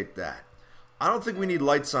appreciate that. I don't think we need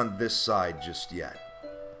lights on this side just yet.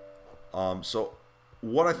 So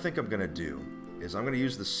what I think I'm going to do is I'm going to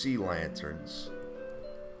use the sea lanterns.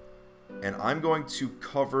 And I'm going to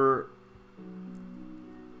cover...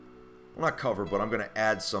 Well, not cover, but I'm going to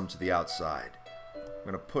add some to the outside. I'm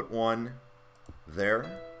going to put one there.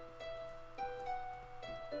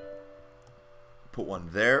 Put one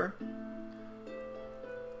there.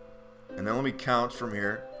 And then let me count from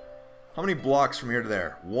here. How many blocks from here to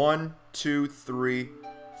there? 1, 2, 3,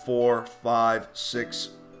 4, 5, 6,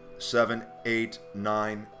 7, 8,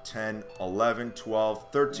 9, 10, 11,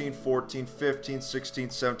 12, 13, 14, 15, 16,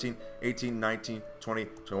 17, 18, 19, 20,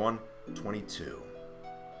 21, 22.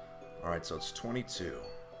 Alright, so it's 22.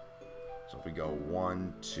 So if we go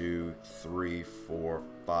 1, 2, 3, 4,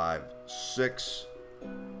 5, 6.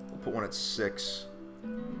 We'll put one at 6.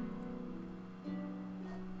 And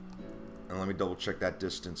let me double check that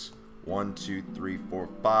distance. 1, 2, 3, 4,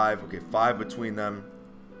 5. Okay, 5 between them.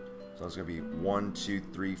 So it's going to be 1, 2,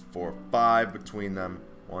 3, 4, 5 between them.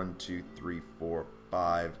 1, 2, 3, 4,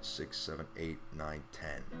 5, 6, 7, 8, 9,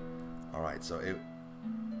 10. Alright, so it...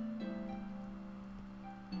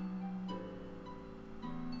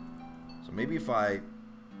 So maybe if I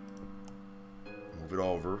move it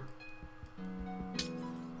over.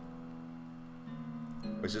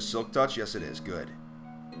 Is this Silk Touch? Yes, it is. Good.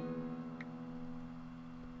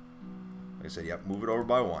 Like I said, yep, move it over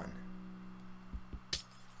by 1.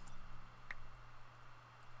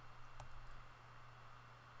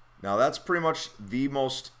 Now, that's pretty much the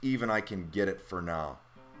most even I can get it for now,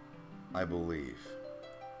 I believe.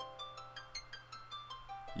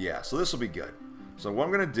 Yeah, so this will be good. So what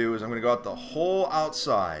I'm going to do is I'm going to go out the whole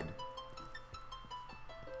outside.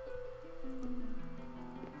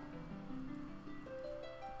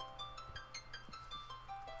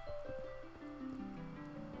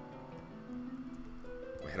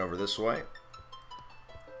 Head over this way.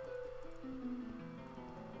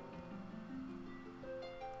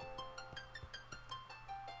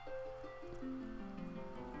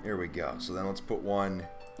 Here we go. So then let's put one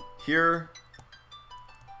here.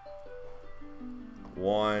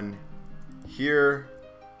 One here.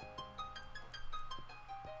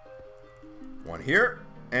 One here.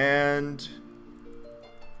 And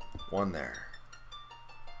one there.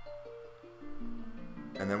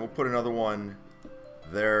 And then we'll put another one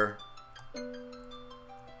there.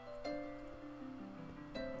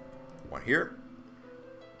 One here.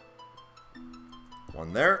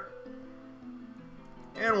 One there.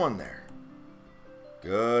 And one there.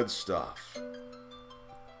 Good stuff.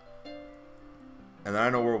 And then I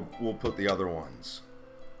know where we'll put the other ones.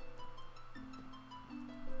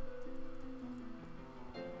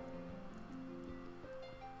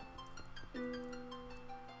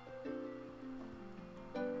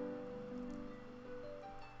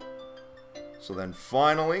 So then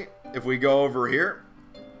finally, if we go over here,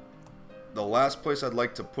 the last place I'd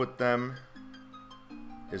like to put them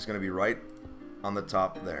is going to be right on the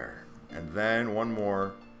top there. And then one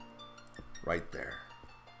more right there.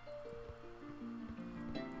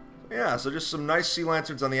 Yeah, so just some nice sea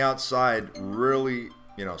lanterns on the outside really,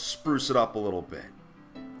 you know, spruce it up a little bit.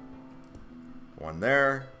 One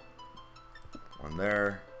there. One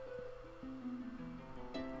there.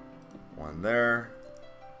 One there.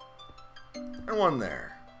 And one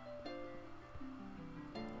there.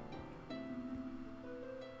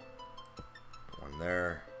 One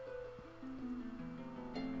there.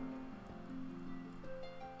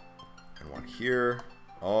 And one here.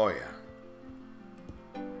 Oh, yeah.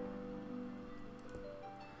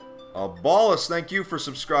 Ballas, thank you for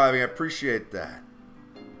subscribing. I appreciate that.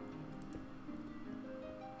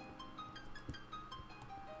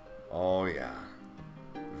 Oh, yeah.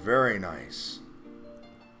 Very nice.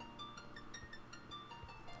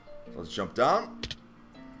 So let's jump down.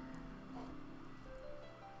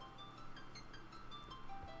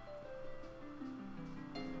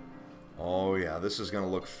 Oh, yeah. This is going to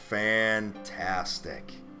look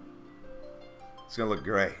fantastic. It's going to look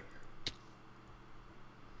great.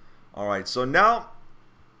 Alright, so now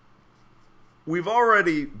we've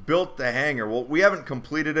already built the hangar. Well, we haven't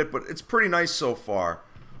completed it, but it's pretty nice so far.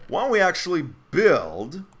 Why don't we actually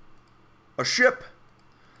build a ship?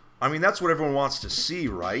 I mean, that's what everyone wants to see,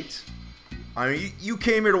 right? I mean, you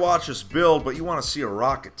came here to watch us build, but you want to see a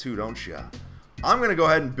rocket too, don't you? I'm going to go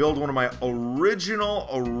ahead and build one of my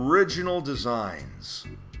original designs.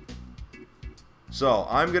 So,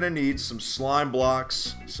 I'm going to need some slime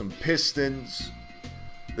blocks, some pistons,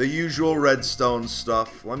 the usual redstone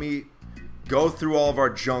stuff. Let me go through all of our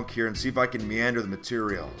junk here and see if I can meander the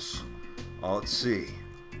materials. Let's see.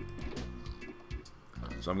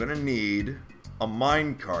 So I'm going to need a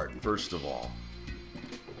minecart, first of all.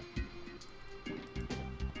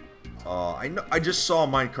 I just saw a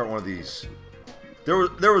minecart, one of these. There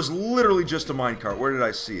was literally just a minecart. Where did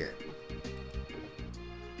I see it?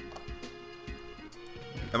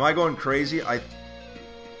 Am I going crazy?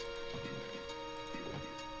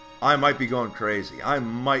 I might be going crazy. I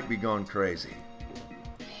might be going crazy.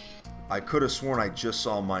 I could have sworn I just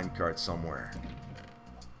saw a minecart somewhere.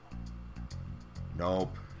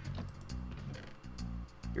 Nope.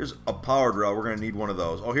 Here's a powered rail. We're going to need one of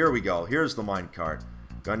those. Oh, here we go. Here's the mine cart.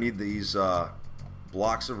 Gonna need these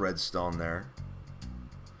blocks of redstone there.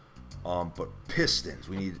 But pistons.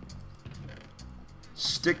 We need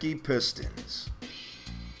sticky pistons.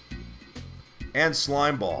 And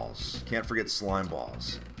slime balls. Can't forget slime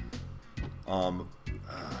balls.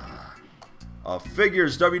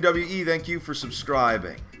 Figures WWE, thank you for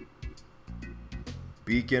subscribing.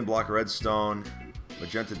 Beacon, block of redstone.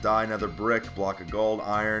 Magenta dye, another brick, block of gold,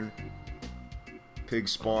 iron. Pig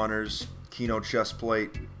spawners. Keno chest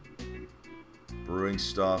plate. Brewing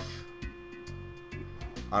stuff.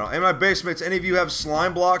 I don't know. In my basements, any of you have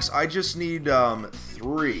slime blocks? I just need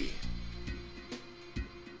 3.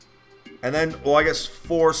 And then, well, I guess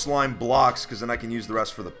 4 slime blocks, because then I can use the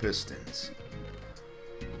rest for the pistons.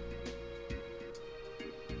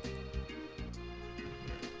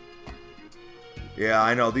 Yeah,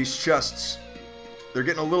 I know. These chests, they're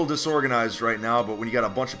getting a little disorganized right now, but when you got a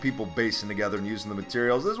bunch of people basing together and using the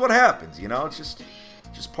materials, this is what happens, you know? It's just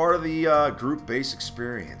part of the group base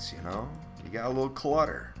experience, you know? You got a little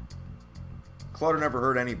clutter. Clutter never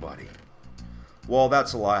hurt anybody. Well,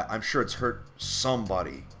 that's a lie. I'm sure it's hurt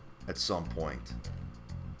somebody at some point.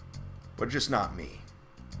 But just not me.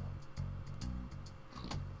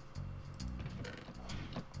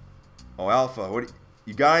 Oh, Alpha, what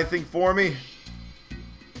you got anything for me?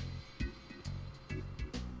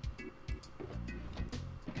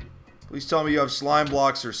 Please tell me you have slime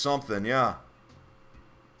blocks or something, yeah.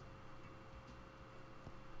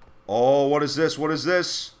 Oh, what is this? What is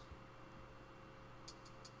this?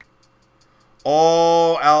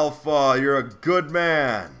 Oh, Alpha, you're a good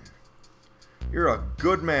man. You're a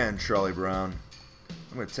good man, Charlie Brown.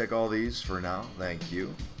 I'm going to take all these for now. Thank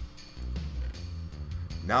you.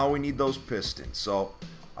 Now we need those pistons. So,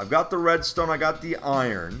 I've got the redstone. I got the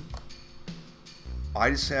iron. I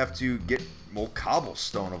just have to get, well,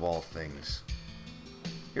 cobblestone of all things.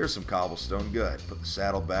 Here's some cobblestone. Good. Put the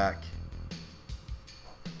saddle back.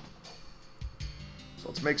 So,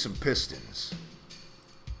 let's make some pistons.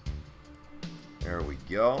 There we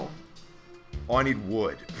go. Oh, I need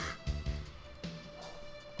wood.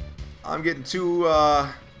 I'm getting too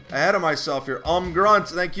ahead of myself here. Grunt,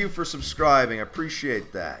 thank you for subscribing. I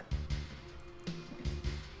appreciate that.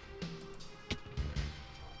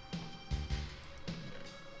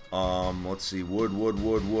 Let's see. Wood. Wood.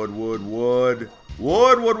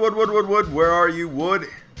 Where are you, wood?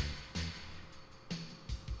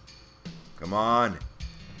 Come on.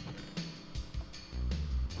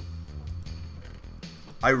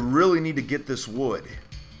 I really need to get this wood.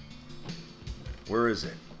 Where is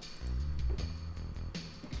it?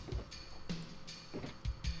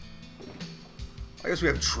 I guess we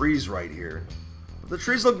have trees right here. But the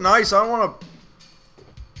trees look nice. I don't want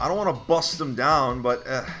to bust them down, but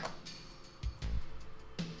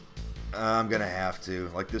I'm gonna have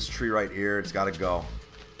to. Like this tree right here, it's got to go.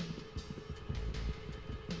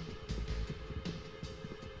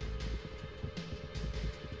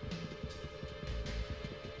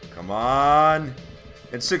 Come on.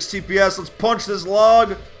 In 6 TPS, let's punch this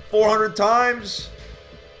log 400 times.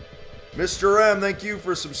 Mr. M, thank you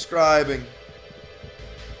for subscribing.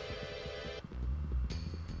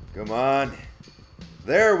 Come on.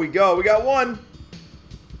 There we go. We got one.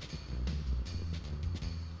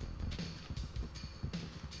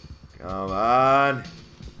 Come on.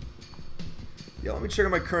 Yeah, let me check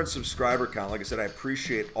on my current subscriber count. Like I said, I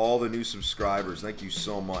appreciate all the new subscribers. Thank you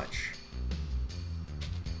so much.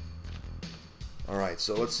 Alright,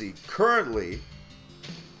 so let's see. Currently,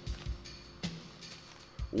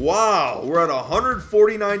 wow, we're at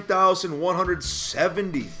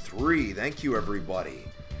 149,173. Thank you, everybody.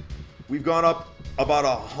 We've gone up about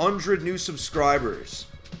 100 new subscribers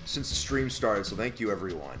since the stream started, so thank you,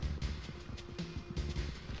 everyone.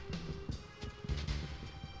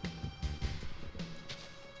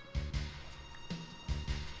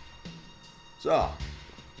 So,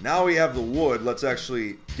 now we have the wood. Let's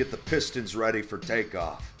actually get the pistons ready for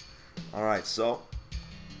takeoff. Alright, so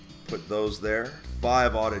put those there.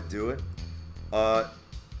 5 ought to do it.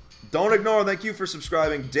 Don't ignore, thank you for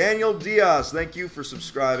subscribing. Daniel Diaz, thank you for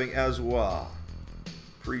subscribing as well.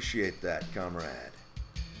 Appreciate that, comrade.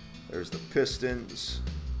 There's the pistons.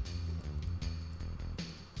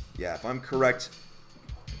 Yeah, if I'm correct,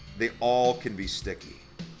 they all can be sticky.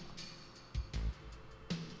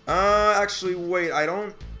 Actually, wait, I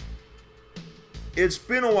don't... It's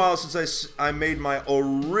been a while since I made my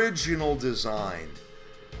original design.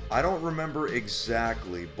 I don't remember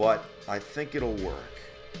exactly, but I think it'll work.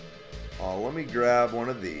 Let me grab one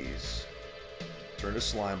of these. Turn to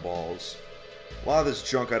slime balls. A lot of this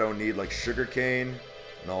junk I don't need, like sugarcane.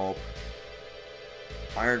 Nope.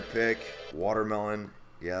 Iron pick, watermelon.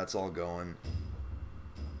 Yeah, that's all going.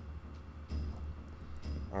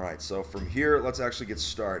 Alright, so from here, let's actually get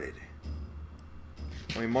started.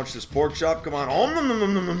 Let me munch this pork chop. Come on. Oh, nom, nom,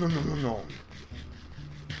 nom, nom, nom, nom, nom, nom.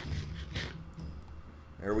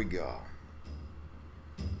 There we go.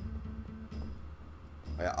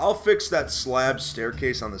 Yeah, I'll fix that slab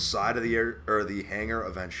staircase on the side of the hangar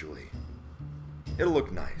eventually. It'll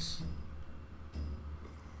look nice.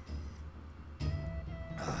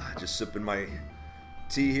 Just sipping my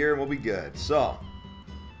tea here and we'll be good. So,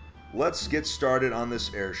 let's get started on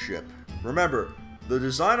this airship. Remember, the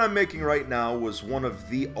design I'm making right now was one of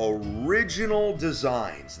the original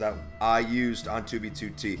designs that I used on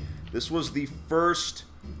 2B2T. This was the first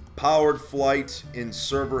powered flight in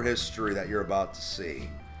server history that you're about to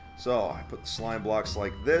see. So, I put the slime blocks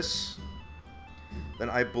like this.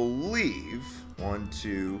 Then I believe 1,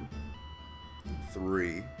 2,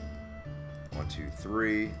 3. 1, 2,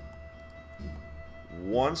 3.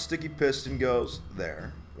 One sticky piston goes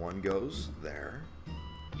there. One goes there.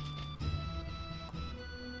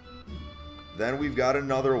 Then we've got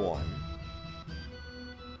another one.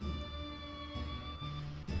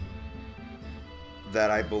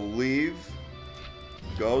 That I believe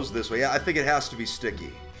goes this way. Yeah, I think it has to be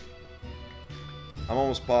sticky. I'm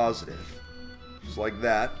almost positive. Just like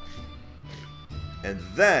that. And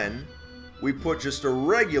then we put just a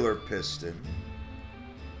regular piston.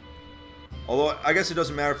 Although, I guess it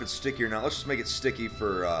doesn't matter if it's sticky or not. Let's just make it sticky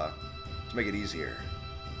for, to make it easier.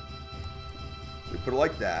 We put it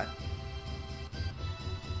like that.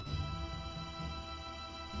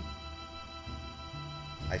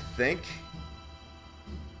 I think.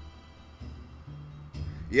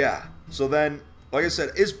 Yeah, so then, like I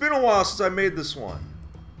said, it's been a while since I made this one.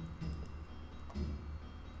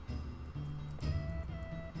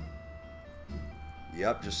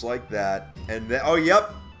 Yep, just like that. And then, oh,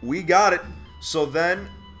 yep, we got it. So then,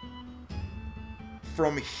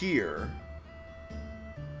 from here,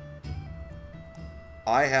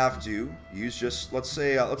 I have to use just, let's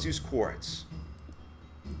say, let's use quartz.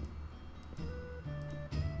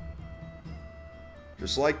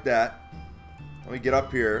 Just like that. Let me get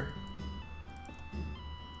up here.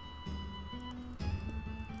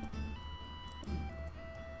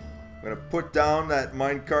 I'm going to put down that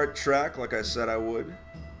minecart track like I said I would.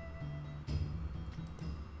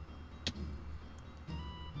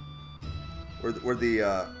 Where'd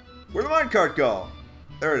the minecart go?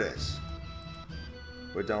 There it is.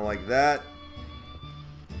 Put it down like that.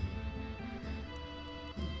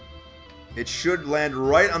 It should land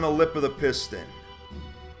right on the lip of the piston.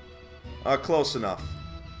 Close enough.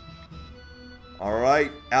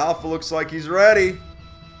 Alright, Alpha looks like he's ready.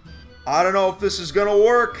 I don't know if this is gonna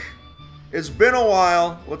work. It's been a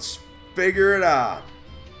while. Let's figure it out.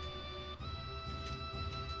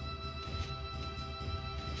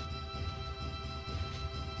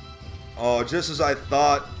 Oh, just as I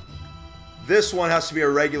thought. This one has to be a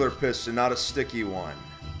regular piston, not a sticky one.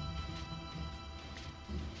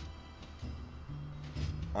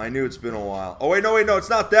 I knew it's been a while. Oh, wait, no, it's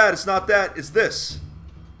not that. It's not that. It's this.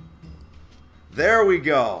 There we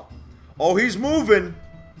go. Oh, he's moving.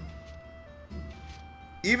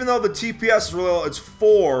 Even though the TPS is really low, it's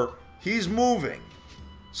 4, he's moving.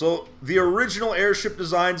 So the original airship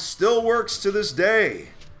design still works to this day.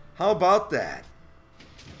 How about that?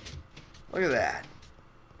 Look at that.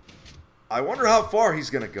 I wonder how far he's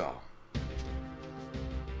going to go.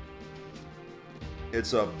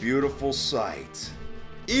 It's a beautiful sight.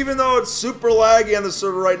 Even though it's super laggy on the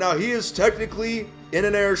server right now, he is technically in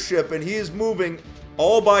an airship and he is moving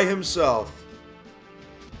all by himself.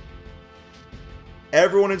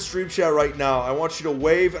 Everyone in stream chat right now, I want you to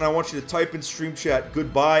wave and I want you to type in stream chat,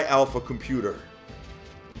 "Goodbye, Alpha Computer."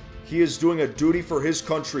 He is doing a duty for his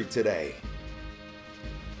country today.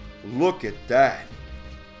 Look at that.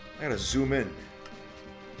 I gotta zoom in.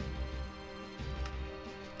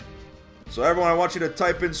 So everyone, I want you to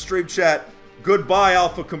type in stream chat, "Goodbye,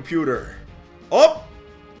 Alpha Computer." Oh!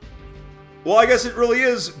 Well, I guess it really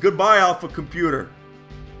is goodbye, Alpha Computer.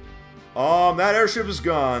 That airship is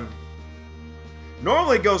gone.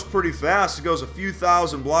 Normally it goes pretty fast. It goes a few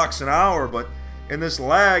thousand blocks an hour, but in this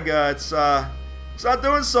lag, it's not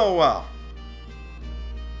doing so well.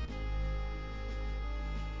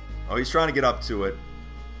 Oh, he's trying to get up to it.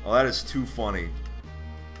 Oh, that is too funny.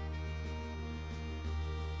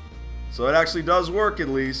 So it actually does work, at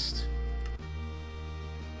least.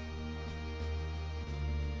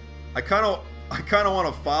 I kind of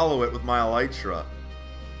want to follow it with my elytra.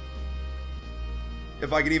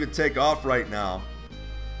 If I could even take off right now.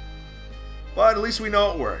 But at least we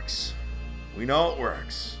know it works. We know it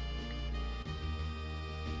works.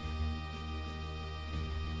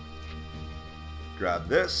 Grab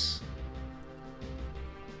this.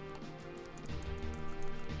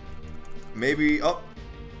 Maybe, oh,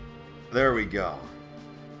 there we go.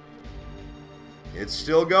 It's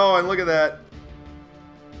still going, look at that.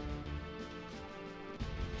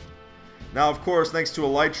 Now, of course, thanks to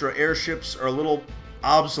Elytra, airships are a little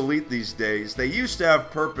obsolete these days. They used to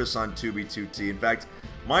have purpose on 2B2T. In fact,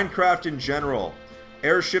 Minecraft in general,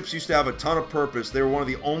 airships used to have a ton of purpose. They were one of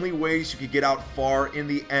the only ways you could get out far in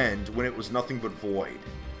the end when it was nothing but void.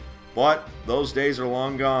 But those days are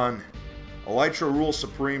long gone. Elytra rules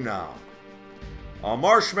supreme now.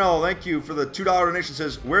 Marshmallow, thank you for the $2 donation.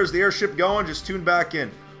 Says, where's the airship going? Just tune back in.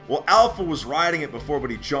 Well, Alpha was riding it before, but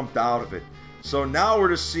he jumped out of it. So now we're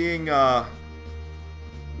just seeing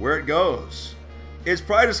where it goes. It's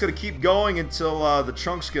probably just going to keep going until the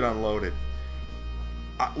chunks get unloaded.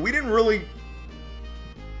 We didn't really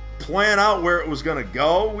plan out where it was going to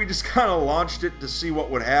go. We just kind of launched it to see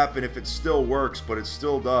what would happen if it still works, but it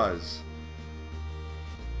still does.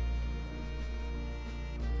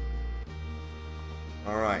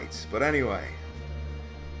 Alright, but anyway.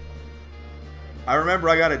 I remember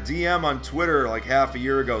I got a DM on Twitter like half a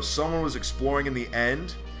year ago. Someone was exploring in the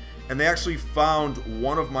end, and they actually found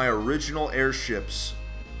one of my original airships,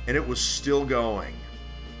 and it was still going.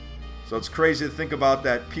 So it's crazy to think about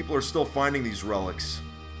that. People are still finding these relics.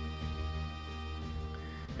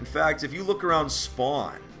 In fact, if you look around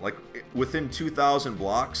spawn, like within 2,000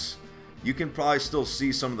 blocks, you can probably still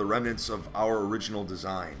see some of the remnants of our original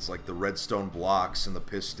designs, like the redstone blocks and the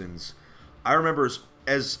pistons. I remember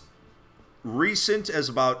as recent as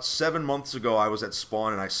about 7 months ago, I was at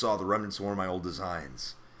spawn and I saw the remnants of one of my old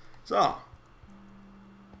designs. So,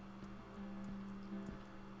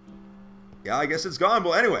 yeah, I guess it's gone.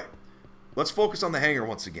 But anyway, let's focus on the hangar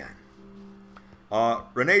once again.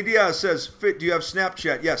 Renee Diaz says, Fit, do you have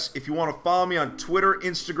Snapchat? Yes, if you want to follow me on Twitter,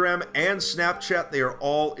 Instagram, and Snapchat, they are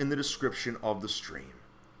all in the description of the stream.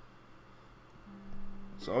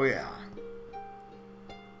 So, yeah.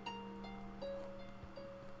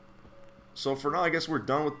 So, for now, I guess we're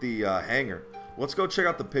done with the hangar. Let's go check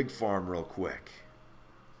out the pig farm real quick.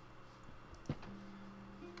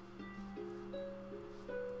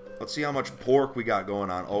 Let's see how much pork we got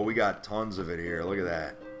going on. Oh, we got tons of it here. Look at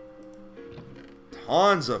that.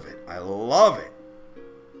 Tons of it. I love it.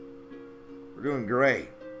 We're doing great.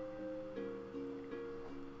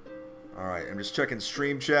 Alright, I'm just checking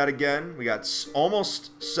stream chat again. We got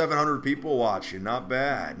almost 700 people watching. Not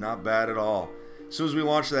bad. Not bad at all. As soon as we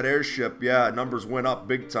launched that airship, yeah, numbers went up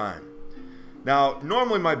big time. Now,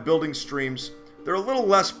 normally my building streams, they're a little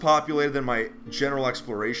less populated than my general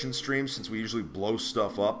exploration streams, since we usually blow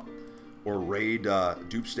stuff up or raid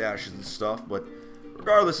dupe stashes and stuff. But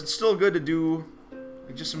regardless, it's still good to do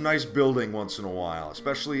just some nice building once in a while,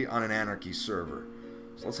 especially on an anarchy server.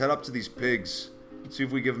 So let's head up to these pigs, see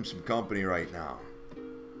if we give them some company right now.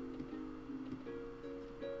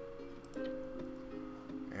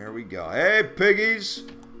 There we go. Hey, piggies!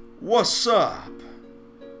 What's up?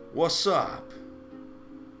 What's up?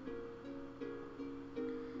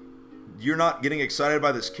 You're not getting excited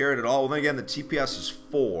by this carrot at all? Well, then again, the TPS is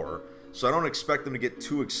 4, so I don't expect them to get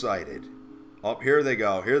too excited. Oh, here they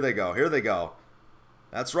go. Here they go. Here they go.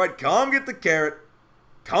 That's right. Come get the carrot.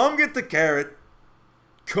 Come get the carrot.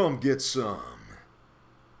 Come get some.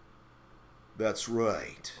 That's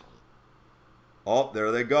right. Oh,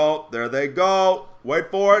 there they go. There they go.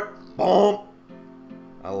 Wait for it. Boom.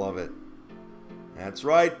 I love it. That's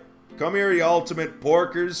right. Come here, you ultimate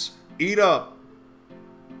porkers. Eat up.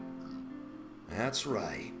 That's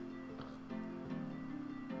right.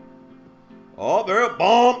 Oh, there.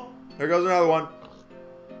 Boom. There goes another one.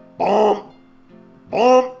 Boom.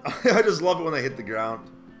 Boom! I just love it when they hit the ground.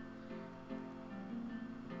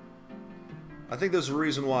 I think there's a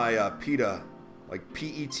reason why PETA, like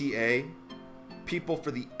PETA, People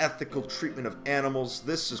for the Ethical Treatment of Animals,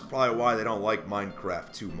 this is probably why they don't like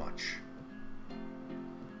Minecraft too much.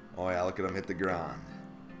 Oh yeah, look at them hit the ground.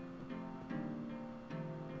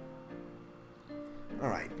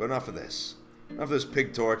 Alright, but enough of this. Enough of this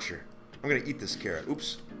pig torture. I'm gonna eat this carrot.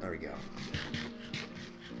 Oops, there we go.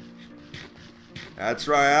 That's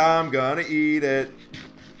right, I'm gonna eat it.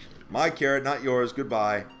 My carrot, not yours.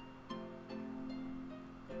 Goodbye.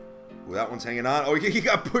 Ooh, that one's hanging on. Oh, he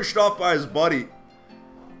got pushed off by his buddy.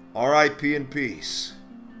 R.I.P. in peace.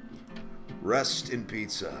 Rest in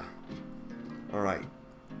pizza. Alright.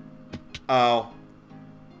 Oh.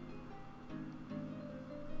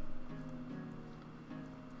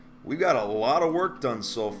 We've got a lot of work done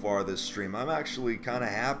so far this stream. I'm actually kind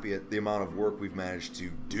of happy at the amount of work we've managed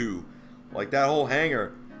to do. Like that whole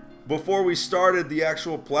hangar, before we started, the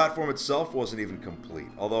actual platform itself wasn't even complete.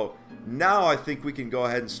 Although, now I think we can go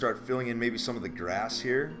ahead and start filling in maybe some of the grass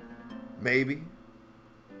here. Maybe.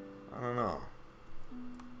 I don't know.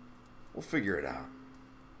 We'll figure it out.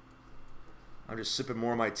 I'm just sipping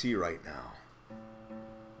more of my tea right now.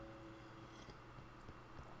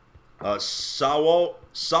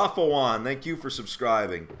 Safawan, thank you for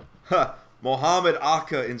subscribing. Huh. Mohammed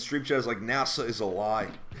Akka in Stream Chat is like, NASA is a lie.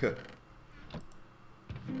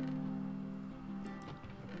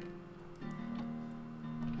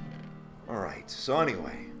 Alright, so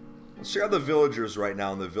anyway. Let's check out the villagers right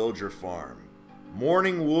now on the villager farm.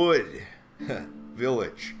 Morning Wood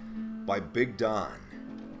Village by Big Don.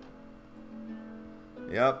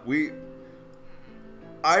 Yep,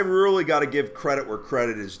 I really got to give credit where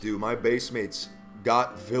credit is due. My basemates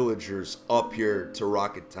got villagers up here to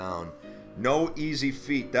Rocket Town. No easy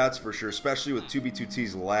feat, that's for sure, especially with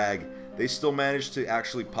 2B2T's lag. They still managed to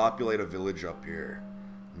actually populate a village up here.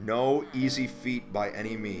 No easy feat by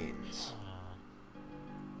any means.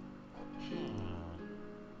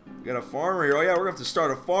 We got a farmer here. Oh yeah, we're going to have to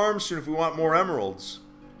start a farm soon if we want more emeralds.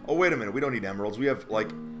 Oh, wait a minute. We don't need emeralds. We have,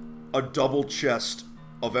 like, a double chest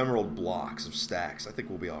of emerald blocks, of stacks. I think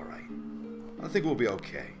we'll be alright. I think we'll be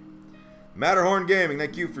okay. Matterhorn Gaming,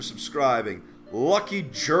 thank you for subscribing. Lucky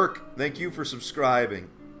Jerk, thank you for subscribing.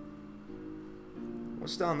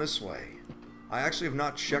 What's down this way? I actually have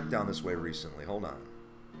not checked down this way recently. Hold on.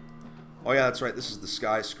 Oh yeah, that's right. This is the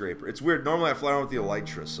skyscraper. It's weird. Normally I fly around with the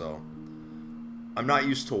Elytra, so I'm not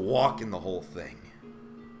used to walking the whole thing.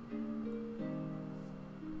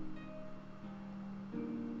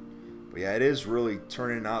 But yeah, it is really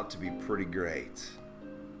turning out to be pretty great.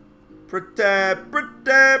 Pretty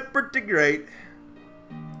great.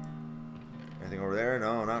 Anything over there?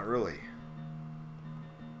 No, not really.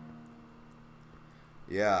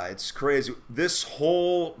 Yeah, it's crazy. This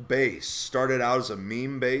whole base started out as a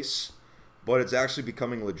meme base, but it's actually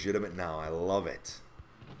becoming legitimate now. I love it.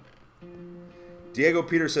 Diego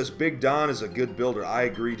Peter says Big Don is a good builder. I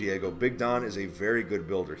agree, Diego. Big Don is a very good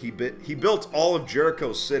builder. He built all of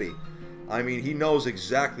Jericho City. I mean, he knows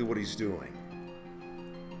exactly what he's doing.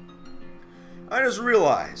 I just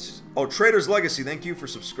realized. Oh, Trader's Legacy, thank you for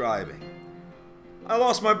subscribing. I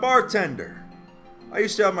lost my bartender. I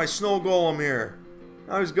used to have my snow golem here.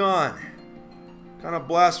 Now he's gone. What kind of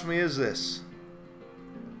blasphemy is this?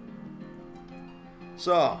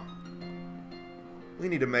 So, we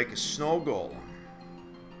need to make a snow golem.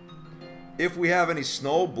 If we have any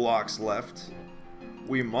snow blocks left,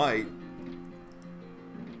 we might.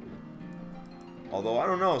 Although, I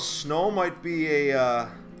don't know, snow might be a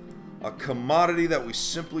commodity that we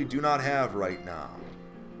simply do not have right now.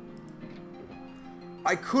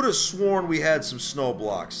 I could have sworn we had some snow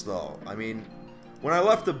blocks, though. I mean, when I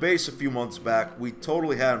left the base a few months back, we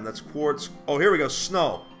totally had them. That's quartz. Oh, here we go.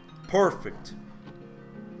 Snow. Perfect.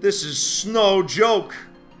 This is snow joke.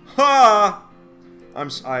 Ha! I'm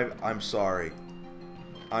sorry.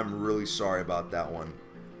 I'm really sorry about that one.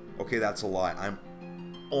 Okay, that's a lie. I'm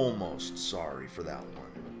almost sorry for that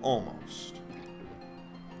one. Almost.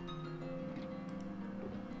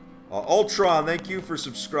 Ultron, thank you for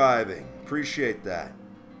subscribing. Appreciate that.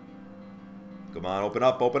 Come on, open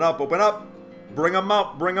up, open up, open up. Bring them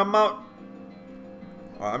out, bring them out.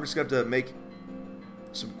 Alright, I'm just going to have to make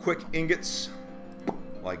some quick ingots.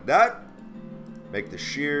 Like that. Make the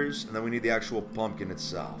shears, and then we need the actual pumpkin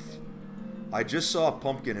itself. I just saw a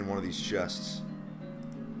pumpkin in one of these chests.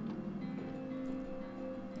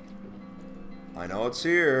 I know it's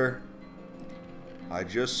here. I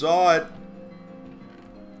just saw it.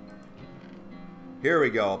 Here we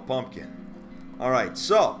go, a pumpkin. Alright,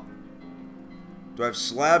 so. Do I have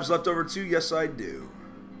slabs left over too? Yes, I do.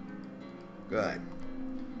 Good.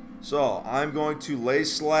 So, I'm going to lay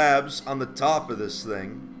slabs on the top of this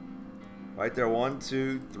thing. Right there, 1,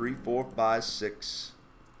 2, 3, 4, 5, 6.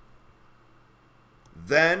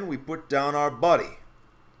 Then we put down our buddy.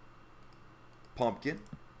 Pumpkin.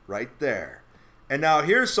 Right there. And now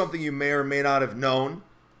here's something you may or may not have known.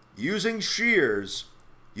 Using shears,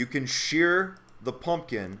 you can shear the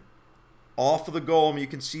pumpkin off of the golem. You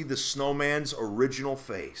can see the snowman's original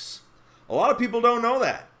face. A lot of people don't know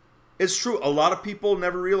that. It's true. A lot of people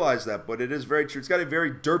never realize that, but it is very true. It's got a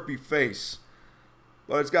very derpy face,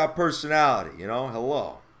 but it's got personality, you know?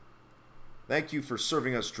 Hello. Thank you for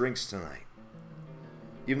serving us drinks tonight.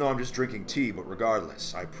 Even though I'm just drinking tea, but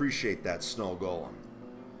regardless, I appreciate that snow golem.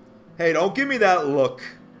 Hey, don't give me that look.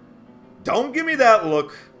 Don't give me that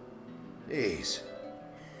look. Jeez.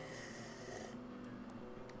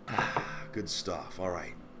 Good stuff. All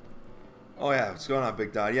right. Oh, yeah. What's going on,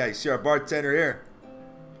 Big Don? Yeah, you see our bartender here?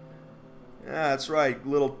 Yeah, that's right.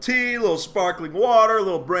 Little tea, little sparkling water, a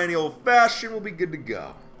little brandy old fashioned. We'll be good to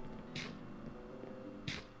go.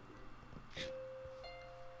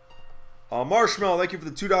 Marshmallow, thank you for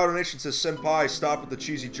the $2 donation. Says Senpai, stop with the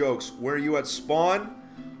cheesy jokes. Where are you at Spawn?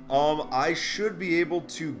 I should be able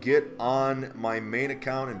to get on my main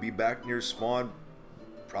account and be back near Spawn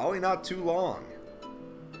probably not too long.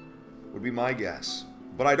 Would be my guess.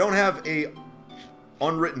 But I don't have a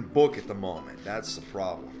unwritten book at the moment. That's the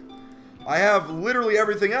problem. I have literally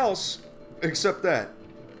everything else except that.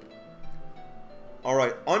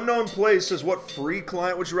 Alright, Unknown Place says, what free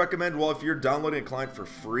client would you recommend? Well, if you're downloading a client for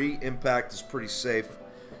free, Impact is pretty safe.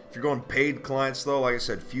 If you're going paid clients, though, like I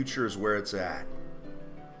said, Future is where it's at.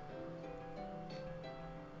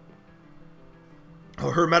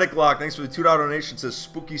 Oh, Hermetic Lock, thanks for the $2 donation. Says,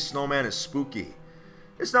 Spooky Snowman is spooky.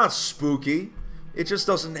 It's not spooky. It just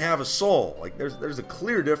doesn't have a soul. Like, there's a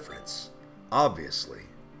clear difference, obviously.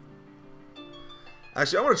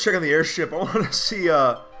 Actually, I want to check on the airship. I want to see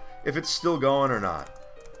if it's still going or not.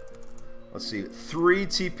 Let's see. 3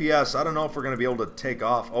 TPS. I don't know if we're going to be able to take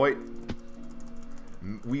off. Oh, wait.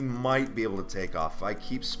 We might be able to take off if I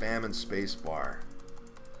keep spamming spacebar.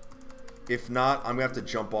 If not, I'm going to have to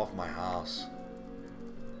jump off my house.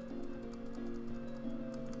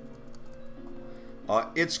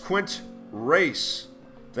 It's Quint Race.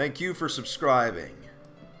 Thank you for subscribing.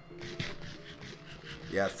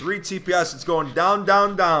 Yeah, 3 TPS. It's going down,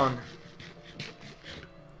 down, down.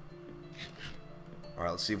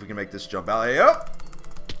 Alright, let's see if we can make this jump out. Yep.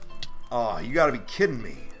 Oh, you gotta be kidding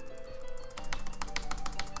me.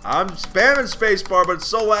 I'm spamming spacebar, but it's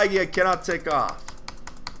so laggy I cannot take off.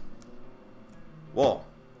 Whoa.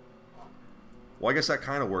 Well, I guess that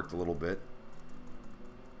kind of worked a little bit.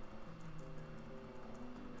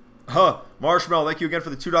 Huh. Marshmallow, thank you again for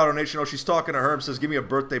the $2 donation. Oh, she's talking to Herm. Says, give me a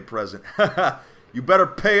birthday present. You better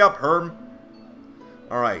pay up, Herm.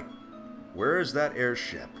 Alright. Where is that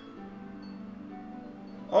airship?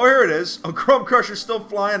 Oh, here it is. Oh, Chrome Crusher's still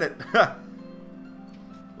flying it.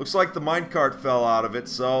 Looks like the minecart fell out of it.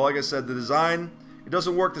 So, like I said, the design, it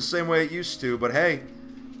doesn't work the same way it used to. But hey,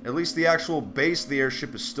 at least the actual base of the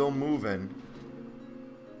airship is still moving.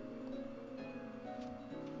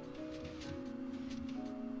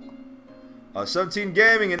 17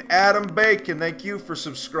 Gaming and Adam Bacon, thank you for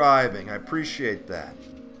subscribing. I appreciate that.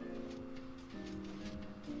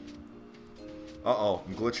 Uh-oh,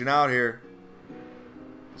 I'm glitching out here.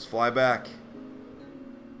 Let's fly back.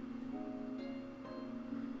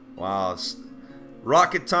 Wow,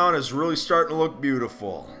 Rocket Town is really starting to look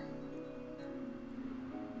beautiful.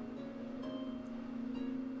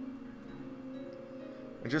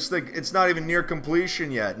 I just think it's not even near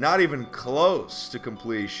completion yet. Not even close to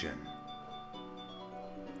completion.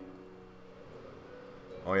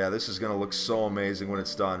 Oh yeah, this is going to look so amazing when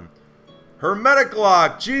it's done. Hermetic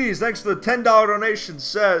Lock, geez, thanks for the $10 donation,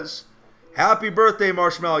 says, happy birthday,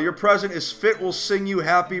 Marshmallow. Your present is Fit will sing you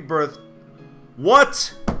happy birth.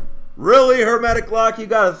 What? Really, Hermetic Lock? You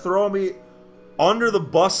got to throw me under the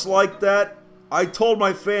bus like that? I told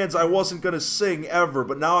my fans I wasn't going to sing ever,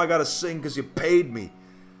 but now I got to sing because you paid me.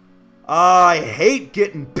 I hate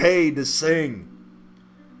getting paid to sing.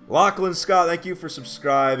 Lachlan Scott, thank you for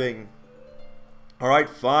subscribing.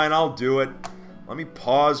 Alright, fine, I'll do it. Let me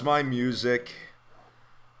pause my music.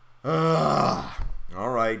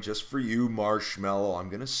 Alright, just for you, Marshmallow, I'm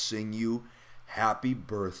gonna sing you happy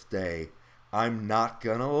birthday. I'm not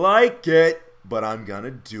gonna like it, but I'm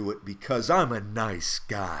gonna do it because I'm a nice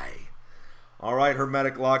guy. Alright,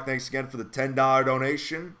 Hermetic Lock, thanks again for the $10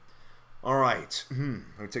 donation. Alright, let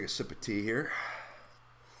me take a sip of tea here.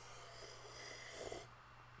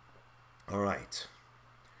 Alright.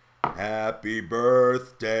 Happy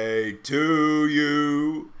birthday to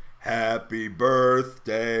you. Happy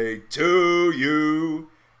birthday to you.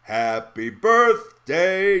 Happy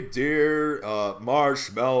birthday, dear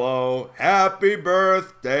Marshmallow. Happy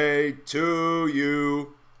birthday to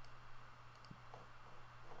you.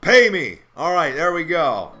 Pay me. All right, there we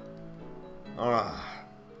go.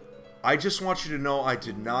 I just want you to know I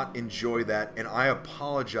did not enjoy that, and I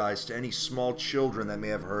apologize to any small children that may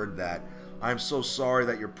have heard that. I'm so sorry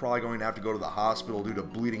that you're probably going to have to go to the hospital due to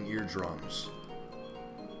bleeding eardrums.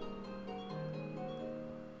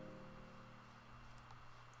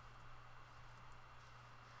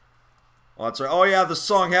 Oh, that's right. Oh, yeah, the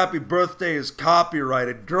song Happy Birthday is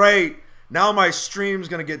copyrighted. Great. Now my stream's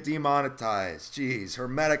going to get demonetized. Jeez,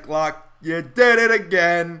 Hermetic Lock, you did it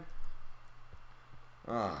again.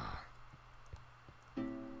 You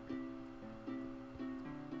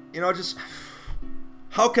know, just...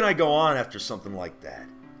 How can I go on after something like that?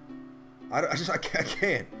 I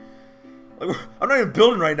can't. Like, I'm not even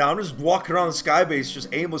building right now. I'm just walking around the sky base just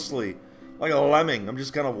aimlessly. Like a lemming. I'm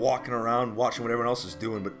just kind of walking around watching what everyone else is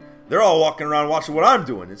doing. But they're all walking around watching what I'm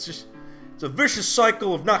doing. It's a vicious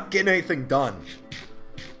cycle of not getting anything done.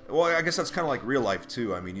 Well, I guess that's kind of like real life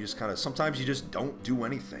too. I mean, you just kind of, sometimes you just don't do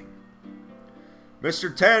anything.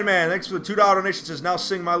 Mr. Tan Man, thanks for the $2 donation. Says, now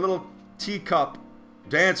sing my little teacup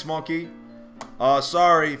dance, monkey.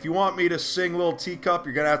 Sorry, if you want me to sing Little Teacup,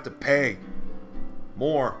 you're gonna have to pay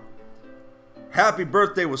more. Happy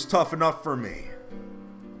birthday was tough enough for me.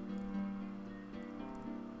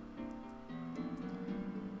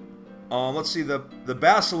 Let's see, the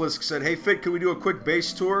Basilisk said, hey Fit, could we do a quick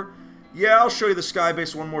base tour? Yeah, I'll show you the sky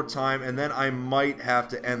base one more time, and then I might have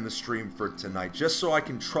to end the stream for tonight, just so I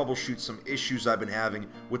can troubleshoot some issues I've been having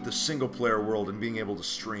with the single-player world and being able to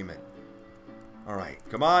stream it. Alright,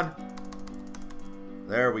 come on.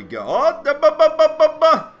 There we go.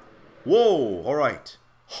 Oh, whoa, alright.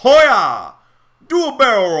 Hoya! Do a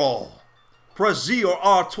barrel roll. Press Z or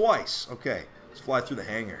R twice. Okay, let's fly through the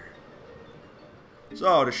hangar.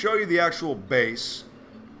 So, to show you the actual base,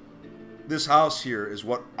 this house here is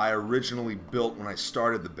what I originally built when I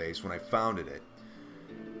started the base, when I founded it.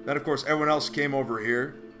 Then, of course, everyone else came over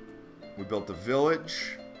here. We built the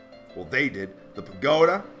village. Well, they did. The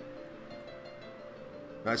pagoda.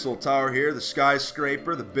 Nice little tower here. The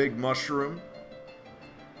skyscraper. The big mushroom.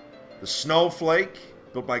 The snowflake,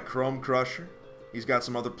 built by Chrome Crusher. He's got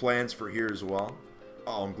some other plans for here as well.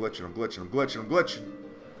 Oh, I'm glitching, I'm glitching, I'm glitching, I'm glitching.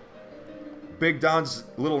 Big Don's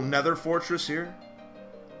little nether fortress here.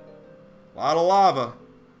 A lot of lava.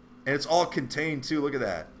 And it's all contained too, look at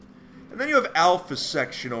that. And then you have Alpha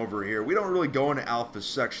section over here. We don't really go into Alpha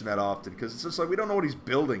section that often because it's just like we don't know what he's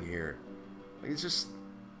building here. Like it's just,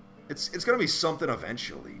 it's gonna be something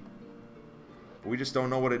eventually. But we just don't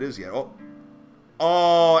know what it is yet.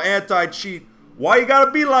 Oh, anti-cheat. Why you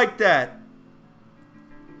gotta be like that?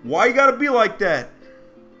 Why you gotta be like that?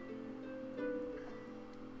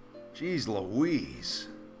 Jeez Louise.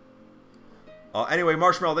 Anyway,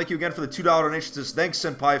 Marshmallow, thank you again for the $2 donation. Says, thanks,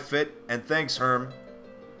 Senpai Fit, and thanks, Herm.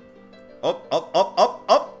 Up, up, up,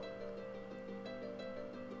 up,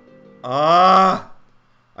 up.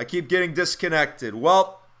 I keep getting disconnected.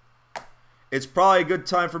 Well, it's probably a good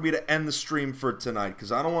time for me to end the stream for tonight,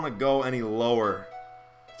 because I don't want to go any lower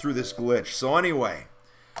through this glitch. So anyway,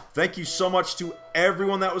 thank you so much to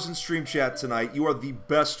everyone that was in stream chat tonight. You are the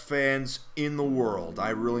best fans in the world. I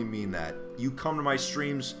really mean that. You come to my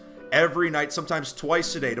streams every night, sometimes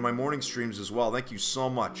twice a day, to my morning streams as well. Thank you so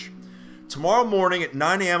much. Tomorrow morning at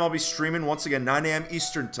 9 a.m. I'll be streaming, once again, 9 a.m.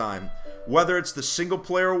 Eastern Time. Whether it's the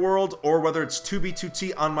single-player world or whether it's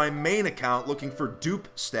 2B2T on my main account looking for dupe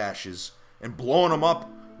stashes and blowing them up,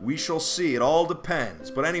 we shall see. It all depends.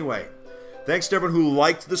 But anyway, thanks to everyone who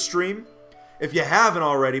liked the stream. If you haven't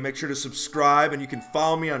already, make sure to subscribe, and you can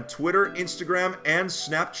follow me on Twitter, Instagram, and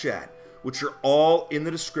Snapchat, which are all in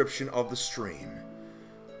the description of the stream.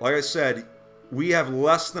 Like I said, we have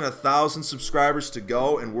less than 1,000 subscribers to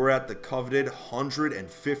go, and we're at the coveted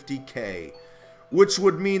 150K, which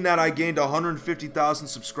would mean that I gained 150,000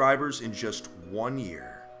 subscribers in just 1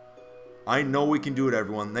 year. I know we can do it,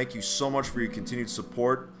 everyone. Thank you so much for your continued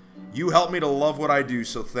support. You help me to love what I do,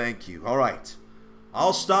 so thank you. Alright,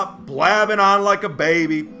 I'll stop blabbing on like a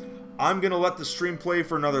baby. I'm going to let the stream play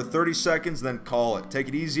for another 30 seconds, then call it. Take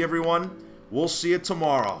it easy, everyone. We'll see you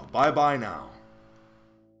tomorrow. Bye-bye now.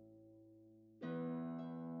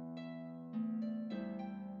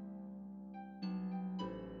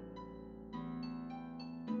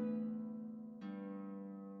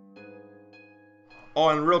 Oh,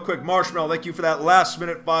 and real quick, Marshmallow, thank you for that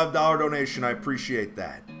last-minute $5 donation. I appreciate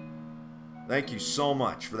that. Thank you so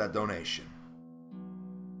much for that donation.